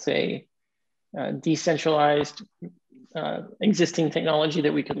 So that's a decentralized existing technology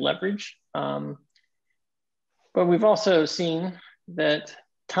that we could leverage. But we've also seen that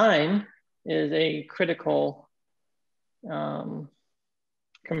time is a critical component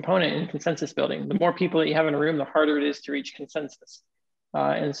in consensus building. The more people that you have in a room, the harder it is to reach consensus.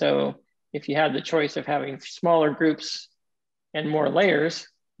 And so if you had the choice of having smaller groups and more layers,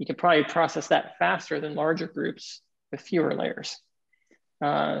 you could probably process that faster than larger groups with fewer layers.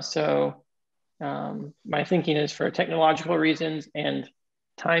 My thinking is, for technological reasons and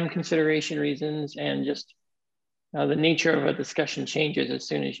time consideration reasons, and just the nature of a discussion changes as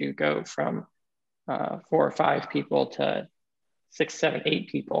soon as you go from 4 or 5 people to 6, 7, 8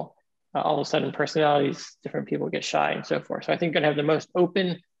 people. All of a sudden, personalities, different people get shy and so forth. So I think you're gonna have the most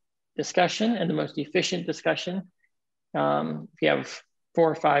open discussion and the most efficient discussion. If you have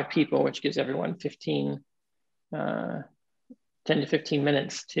 4 or 5 people, which gives everyone 10 to 15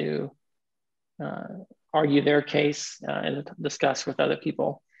 minutes to argue their case and discuss with other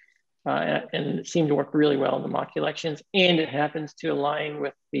people. And it seemed to work really well in the mock elections. And it happens to align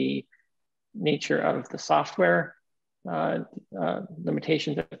with the nature of the software,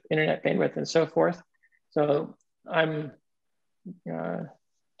 limitations of internet bandwidth and so forth. So I'm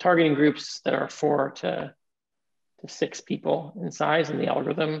targeting groups that are 4 to 6 people in size, and the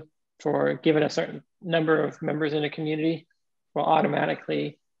algorithm, for given a certain number of members in a community, will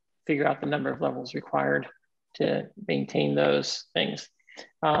automatically figure out the number of levels required to maintain those things.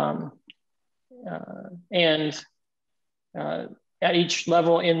 At each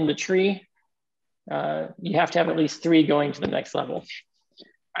level in the tree, you have to have at least 3 going to the next level,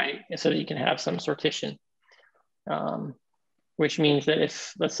 right? So that you can have some sortition, which means that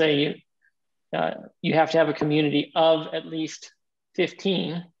if, let's say, you have to have a community of at least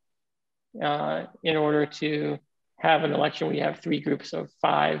 15 in order to have an election where you have 3 groups of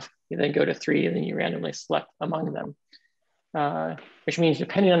 5, you then go to 3 and then you randomly select among them. Which means,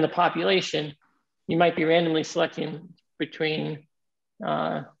 depending on the population, you might be randomly selecting between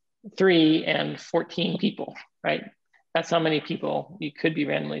 3 and 14 people, right? That's how many people you could be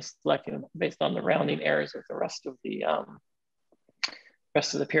randomly selecting based on the rounding errors of the rest of the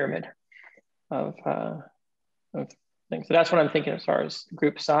pyramid of things. So that's what I'm thinking as far as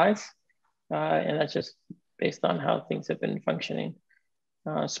group size, and that's just based on how things have been functioning.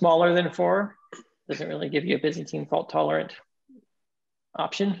 Smaller than 4 doesn't really give you a Byzantine fault tolerant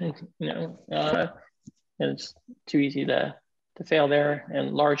option, and and it's too easy to fail there.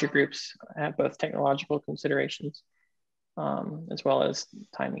 And larger groups have both technological considerations as well as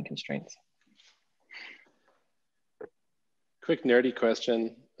timing constraints. Quick nerdy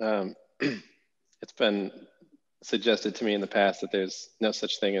question. It's been suggested to me in the past that there's no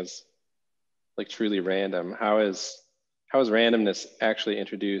such thing as like truly random. How is randomness actually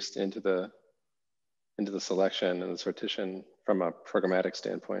introduced into the selection and the sortition from a programmatic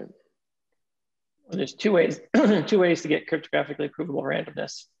standpoint? Well, there's two ways to get cryptographically provable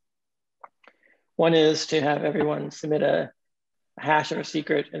randomness. One is to have everyone submit a hash of a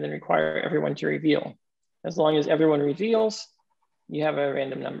secret and then require everyone to reveal. As long as everyone reveals, you have a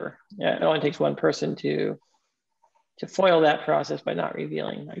random number. Yeah, it only takes one person to foil that process by not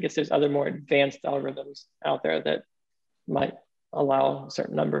revealing. I guess there's other more advanced algorithms out there that might allow a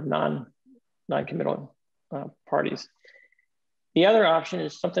certain number of non-committal parties. The other option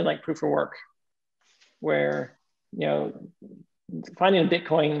is something like proof of work, where finding a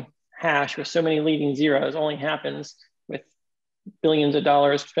Bitcoin hash with so many leading zeros only happens with billions of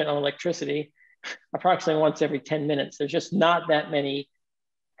dollars spent on electricity approximately once every 10 minutes. There's just not that many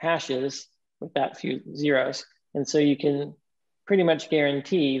hashes with that few zeros. And so you can pretty much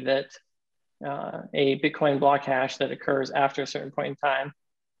guarantee that a Bitcoin block hash that occurs after a certain point in time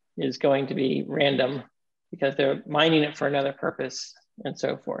is going to be random because they're mining it for another purpose and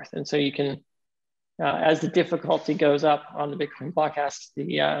so forth. And so you can, as the difficulty goes up on the Bitcoin block hash,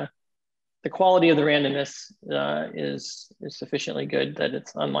 the quality of the randomness is sufficiently good that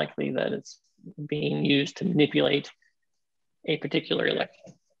it's unlikely that it's being used to manipulate a particular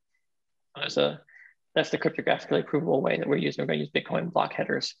election. That's the cryptographically provable way that we're using. We're going to use Bitcoin block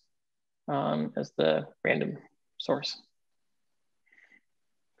headers as the random source.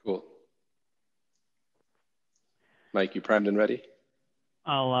 Cool. Mike, you primed and ready?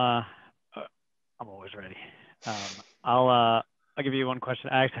 I'm always ready. I'll give you one question.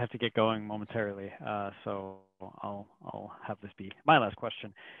 I actually have to get going momentarily, so I'll have this be my last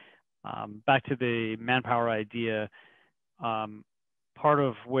question. Back to the manpower idea. Part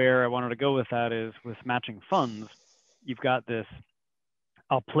of where I wanted to go with that is with matching funds. You've got this,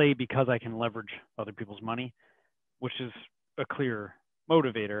 I'll play because I can leverage other people's money, which is a clear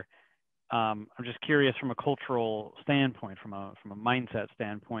motivator. I'm just curious from a cultural standpoint, from a mindset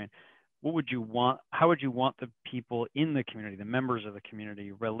standpoint, what would you want? How would you want the people in the community, the members of the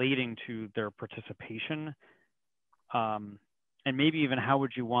community, relating to their participation? And maybe even how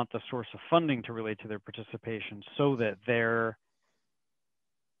would you want the source of funding to relate to their participation so that their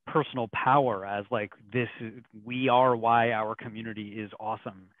personal power as like this is, we are why our community is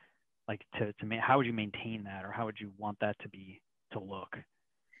awesome, like how would you maintain that, or how would you want that to look?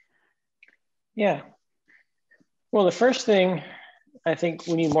 Yeah, well, the first thing I think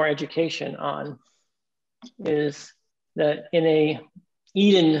we need more education on is that in a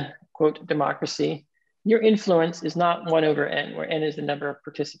Eden quote democracy, your influence is not 1 over n, where n is the number of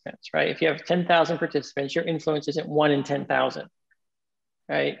participants, right? If you have 10,000 participants, your influence isn't 1 in 10,000,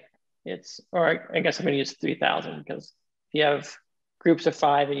 right? Or I guess I'm going to use 3,000 because if you have groups of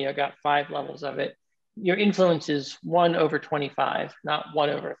 5 and you've got 5 levels of it, your influence is 1 over 25, not 1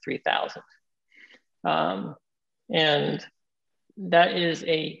 over 3,000. And that is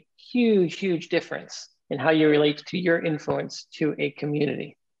a huge, huge difference in how you relate to your influence to a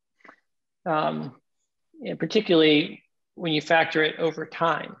community. And particularly when you factor it over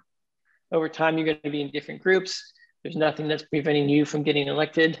time. Over time, you're going to be in different groups. There's nothing that's preventing you from getting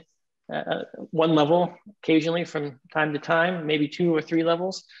elected one level occasionally from time to time, maybe 2 or 3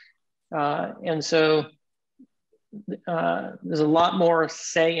 levels. And so there's a lot more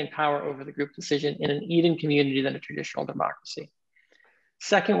say and power over the group decision in an Eden community than a traditional democracy.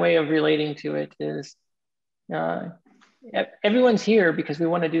 Second way of relating to it is everyone's here because we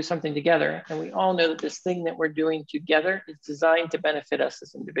want to do something together. And we all know that this thing that we're doing together is designed to benefit us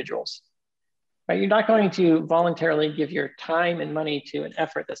as individuals. Right? You're not going to voluntarily give your time and money to an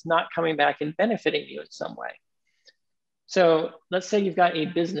effort that's not coming back and benefiting you in some way. So let's say you've got a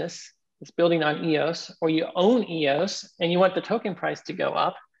business that's building on EOS, or you own EOS and you want the token price to go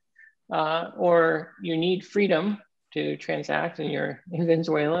up, or you need freedom to transact and you're in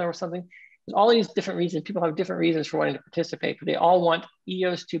Venezuela or something. There's all these different reasons. People have different reasons for wanting to participate, but they all want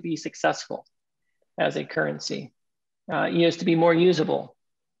EOS to be successful as a currency, EOS to be more usable.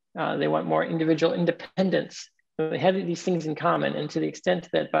 They want more individual independence. So they have these things in common. And to the extent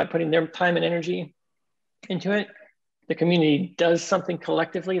that by putting their time and energy into it, the community does something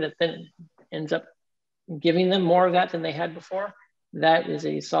collectively that then ends up giving them more of that than they had before, that is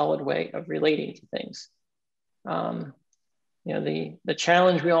a solid way of relating to things. You know, the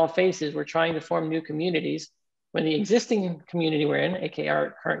challenge we all face is we're trying to form new communities when the existing community we're in, aka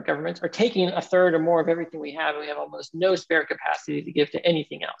our current governments, are taking a third or more of everything we have, and we have almost no spare capacity to give to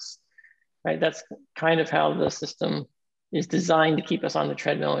anything else, right? That's kind of how the system is designed to keep us on the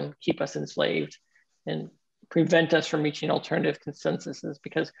treadmill and keep us enslaved and prevent us from reaching alternative consensuses,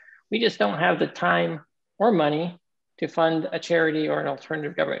 because we just don't have the time or money to fund a charity or an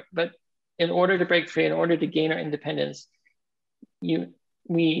alternative government. But in order to break free, in order to gain our independence,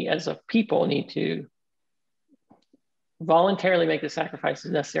 we as a people need to voluntarily make the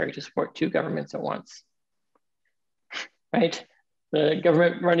sacrifices necessary to support two governments at once, right? The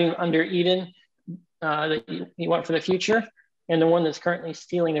government running under Eden that you want for the future, and the one that's currently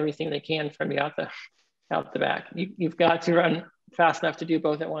stealing everything they can from you out the back. You've got to run fast enough to do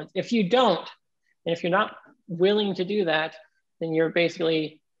both at once. If you don't, and if you're not willing to do that, then you're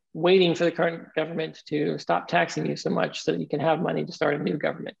basically waiting for the current government to stop taxing you so much so that you can have money to start a new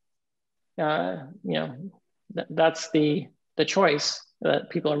government. You know, that's the choice that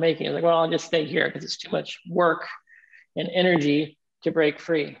people are making. It's like, well, I'll just stay here because it's too much work and energy to break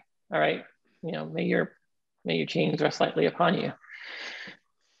free. All right, you know, may your chains rest lightly upon you.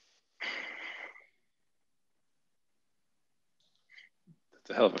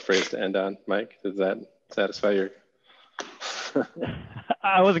 That's a hell of a phrase to end on, Mike. Does that satisfy your?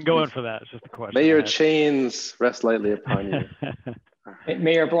 I wasn't going for that. It's just a question. May your chains rest lightly upon you.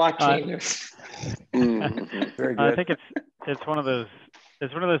 May your blockchain. Very good. I think it's one of those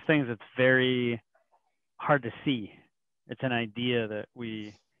things that's very hard to see. It's an idea that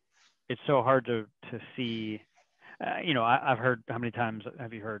it's so hard to see. You know, I've heard, how many times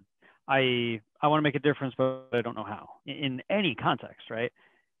have you heard, I want to make a difference, but I don't know how, in any context, right?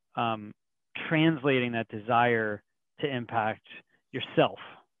 Translating that desire to impact yourself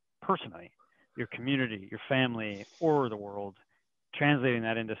personally, your community, your family, or the world, translating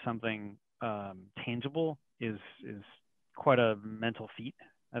that into something tangible is quite a mental feat,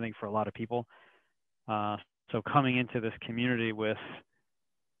 I think, for a lot of people. So coming into this community with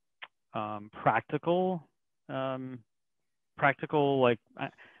practical, like,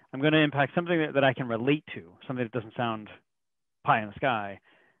 I'm going to impact something that I can relate to, something that doesn't sound pie in the sky,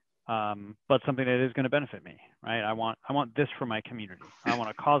 but something that is going to benefit me, right? I want this for my community. I want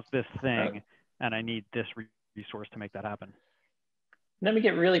to cause this thing, and I need this resource to make that happen. Let me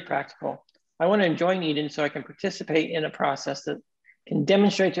get really practical. I want to join Eden so I can participate in a process that can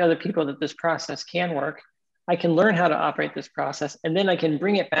demonstrate to other people that this process can work. I can learn how to operate this process, and then I can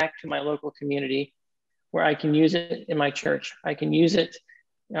bring it back to my local community where I can use it in my church. I can use it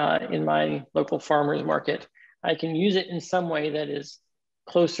in my local farmer's market. I can use it in some way that is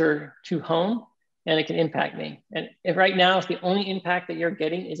closer to home, and it can impact me. And if right now, if the only impact that you're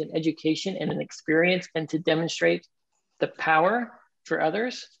getting is an education and an experience and to demonstrate the power for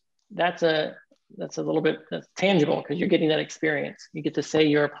others, that's a little bit tangible, because you're getting that experience. You get to say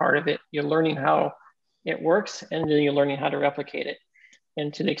you're a part of it. You're learning how it works, and then you're learning how to replicate it.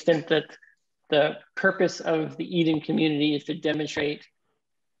 And to the extent that the purpose of the Eden community is to demonstrate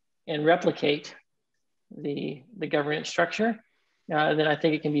and replicate the governance structure, then I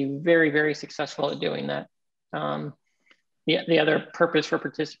think it can be very, very successful at doing that. The other purpose for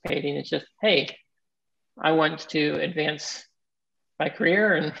participating is just, hey, I want to advance my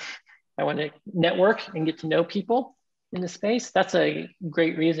career and I want to network and get to know people in the space. That's a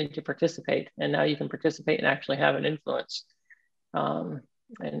great reason to participate. And now you can participate and actually have an influence and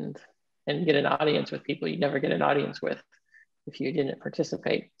get an audience with people you never get an audience with if you didn't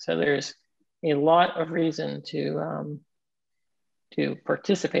participate. So there's a lot of reason to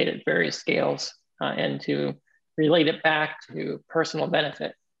participate at various scales and to relate it back to personal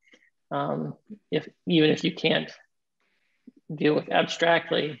benefit. Even if you can't deal with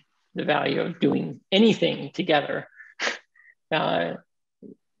abstractly the value of doing anything together,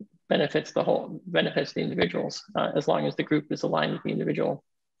 benefits the individuals, as long as the group is aligned with the individual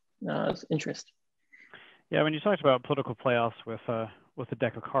interest. Yeah, when you talked about political playoffs with the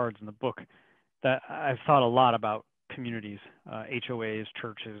deck of cards in the book, that I've thought a lot about communities, HOAs,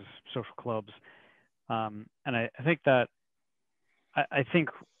 churches, social clubs, and I think that I think,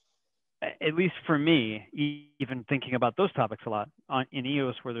 at least for me, even thinking about those topics a lot in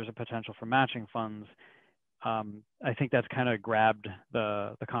EOS, where there's a potential for matching funds, I think that's kind of grabbed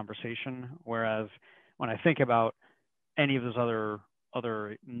the conversation. Whereas when I think about any of those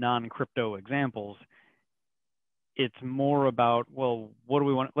other non-crypto examples, it's more about, well, what do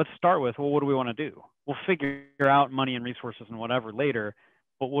we want? Let's start with, well, what do we want to do? We'll figure out money and resources and whatever later,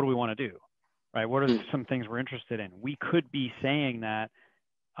 but what do we want to do, right? What are some things we're interested in? We could be saying that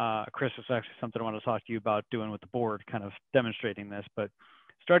Chris, it's actually something I want to talk to you about doing with the board, kind of demonstrating this, but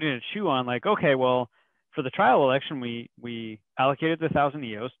starting to chew on like, okay, well, for the trial election, we allocated the 1,000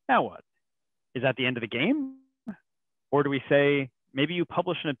 EOS. Now what? Is that the end of the game? Or do we say, maybe you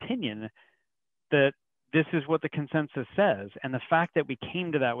publish an opinion that this is what the consensus says. And the fact that we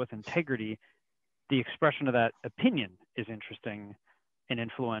came to that with integrity, the expression of that opinion is interesting and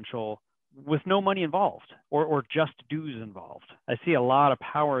influential with no money involved or just dues involved. I see a lot of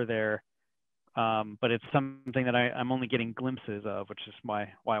power there, but it's something that I'm only getting glimpses of, which is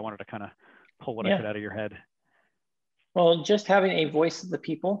why I wanted to kind of pull what I could out of your head. Well, just having a voice of the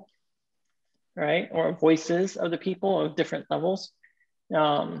people, right? Or voices of the people of different levels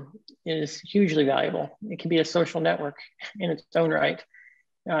is hugely valuable. It can be a social network in its own right.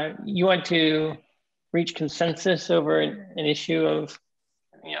 You want to reach consensus over an issue of,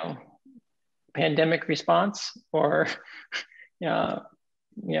 pandemic response, or,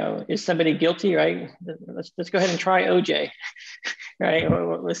 is somebody guilty, right? Let's go ahead and try OJ, right?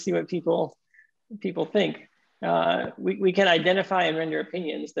 Let's see what people think. We can identify and render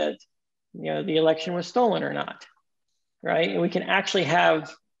opinions that, the election was stolen or not, right? And we can actually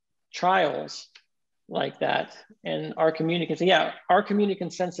have trials like that. And our community can say, our community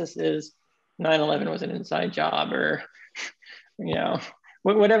consensus is 9/11 was an inside job, or,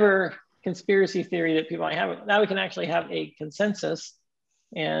 whatever conspiracy theory that people might have. Now we can actually have a consensus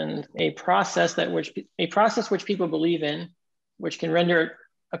and a process which people believe in, which can render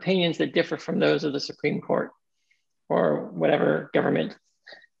opinions that differ from those of the Supreme Court or whatever government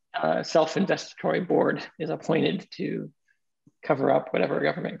self-investigatory board is appointed to cover up whatever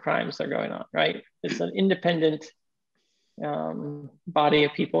government crimes are going on, right? It's an independent body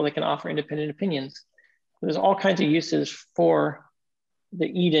of people that can offer independent opinions. There's all kinds of uses for the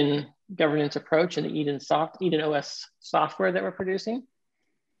Eden governance approach and the EdenOS software that we're producing.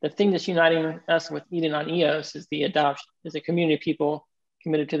 The thing that's uniting us with EdenOnEOS is a community of people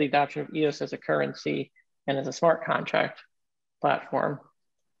committed to the adoption of EOS as a currency and as a smart contract platform.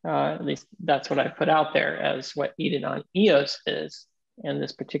 At least that's what I've put out there as what EdenOnEOS is in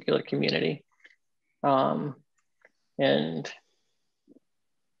this particular community. And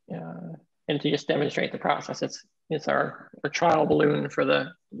to just demonstrate the process. It's our trial balloon for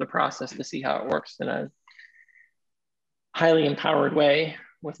the process to see how it works in a highly empowered way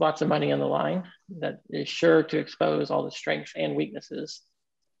with lots of money on the line that is sure to expose all the strengths and weaknesses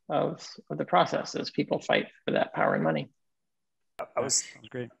of the process as people fight for that power and money. Sounds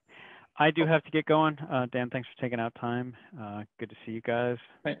great. I do have to get going. Dan, thanks for taking out time. Good to see you guys.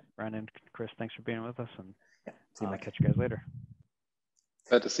 Right. Brandon, Chris, thanks for being with us, and see you, Mike. Catch you guys later.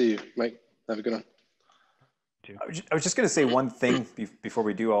 Glad to see you, Mike. Have a good one. I was just going to say one thing before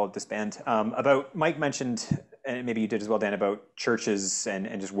we do all disband about Mike mentioned, and maybe you did as well, Dan, about churches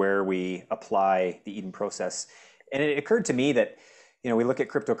and just where we apply the Eden process. And it occurred to me that, we look at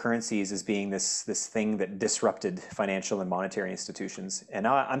cryptocurrencies as being this thing that disrupted financial and monetary institutions. And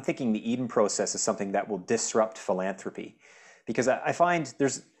now I'm thinking the Eden process is something that will disrupt philanthropy, because I find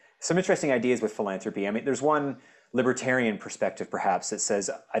there's some interesting ideas with philanthropy. I mean, there's one libertarian perspective, perhaps, that says,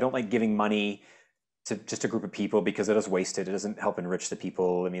 I don't like giving money to just a group of people because it is wasted. It doesn't help enrich the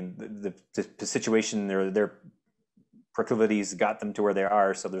people. I mean, the situation, their proclivities got them to where they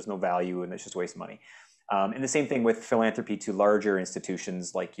are, so there's no value and it's just waste money. And the same thing with philanthropy to larger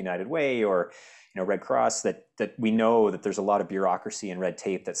institutions like United Way or Red Cross, that we know that there's a lot of bureaucracy and red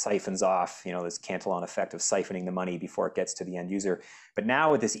tape that siphons off, this Cantillon effect of siphoning the money before it gets to the end user. But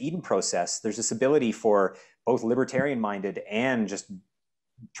now with this Eden process, there's this ability for both libertarian-minded and just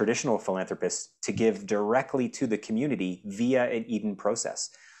traditional philanthropists to give directly to the community via an Eden process.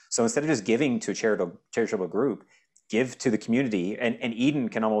 So instead of just giving to a charitable group, give to the community, and Eden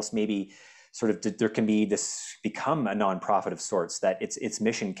can almost maybe sort of, there can be this become a nonprofit of sorts, that its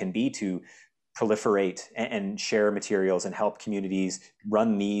mission can be to proliferate and share materials and help communities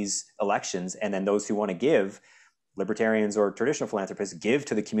run these elections. And then those who want to give, libertarians or traditional philanthropists, give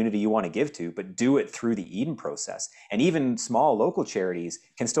to the community you want to give to, but do it through the Eden process. And even small local charities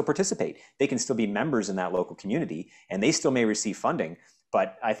can still participate. They can still be members in that local community, and they still may receive funding.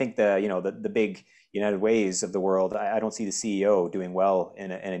 But I think the big United Ways of the world, I don't see the CEO doing well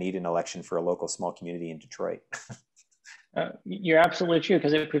in an Eden election for a local small community in Detroit. You're absolutely true,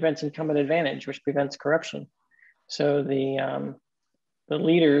 because it prevents incumbent advantage, which prevents corruption. So the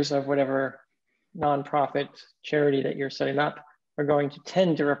leaders of whatever nonprofit charity that you're setting up are going to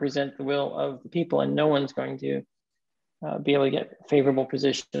tend to represent the will of the people, and no one's going to be able to get favorable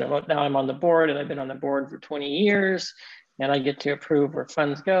position about, now I'm on the board and I've been on the board for 20 years and I get to approve where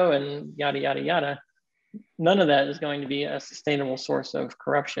funds go and yada, yada, yada. none of that is going to be a sustainable source of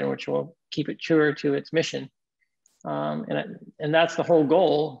corruption, which will keep it truer to its mission. And that's the whole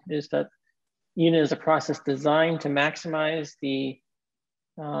goal, is that Eden is a process designed to maximize the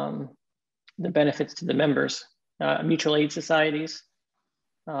benefits to the members, mutual aid societies,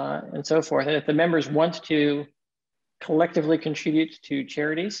 and so forth. And if the members want to collectively contribute to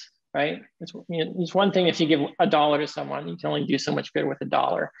charities, right? It's one thing if you give $1 to someone, you can only do so much good with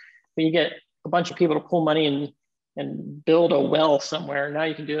 $1. But you get a bunch of people to pull money and build a well somewhere. Now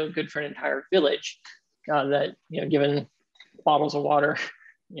you can do good for an entire village that, given bottles of water,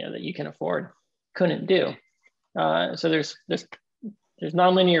 that you can afford, couldn't do. So there's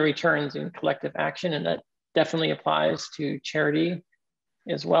nonlinear returns in collective action, and that definitely applies to charity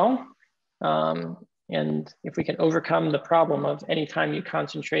as well. And if we can overcome the problem of any time you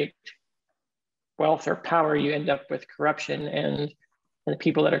concentrate wealth or power, you end up with corruption, and the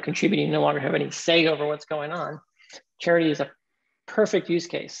people that are contributing no longer have any say over what's going on. Charity is a perfect use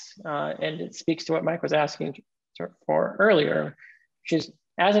case. And it speaks to what Mike was asking for earlier, which is,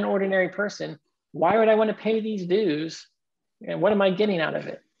 as an ordinary person, why would I want to pay these dues? And what am I getting out of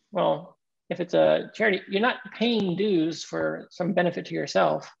it? Well, if it's a charity, you're not paying dues for some benefit to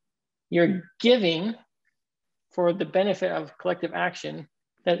yourself. You're giving for the benefit of collective action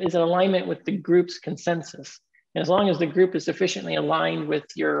that is in alignment with the group's consensus. And as long as the group is sufficiently aligned with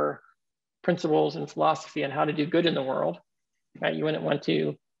your principles and philosophy on how to do good in the world, right? You wouldn't want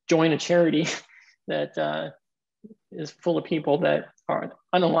to join a charity that is full of people that are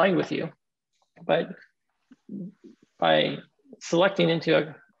unaligned with you. But by selecting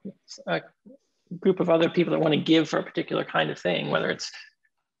into a group of other people that want to give for a particular kind of thing, whether it's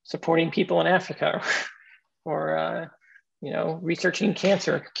supporting people in Africa or researching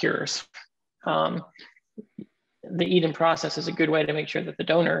cancer cures, the Eden process is a good way to make sure that the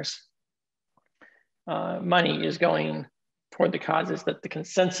donors' money is going toward the causes that the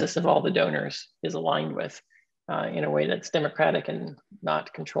consensus of all the donors is aligned with, in a way that's democratic and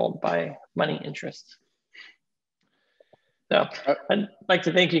not controlled by money interests. So I'd like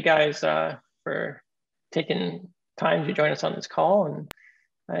to thank you guys for taking time to join us on this call. And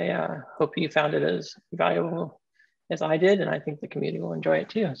I hope you found it as valuable as I did. And I think the community will enjoy it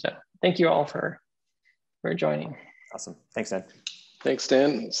too. So thank you all for joining. Awesome. Thanks, Dan. Thanks,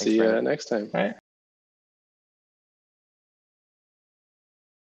 Dan. See you next time. All right.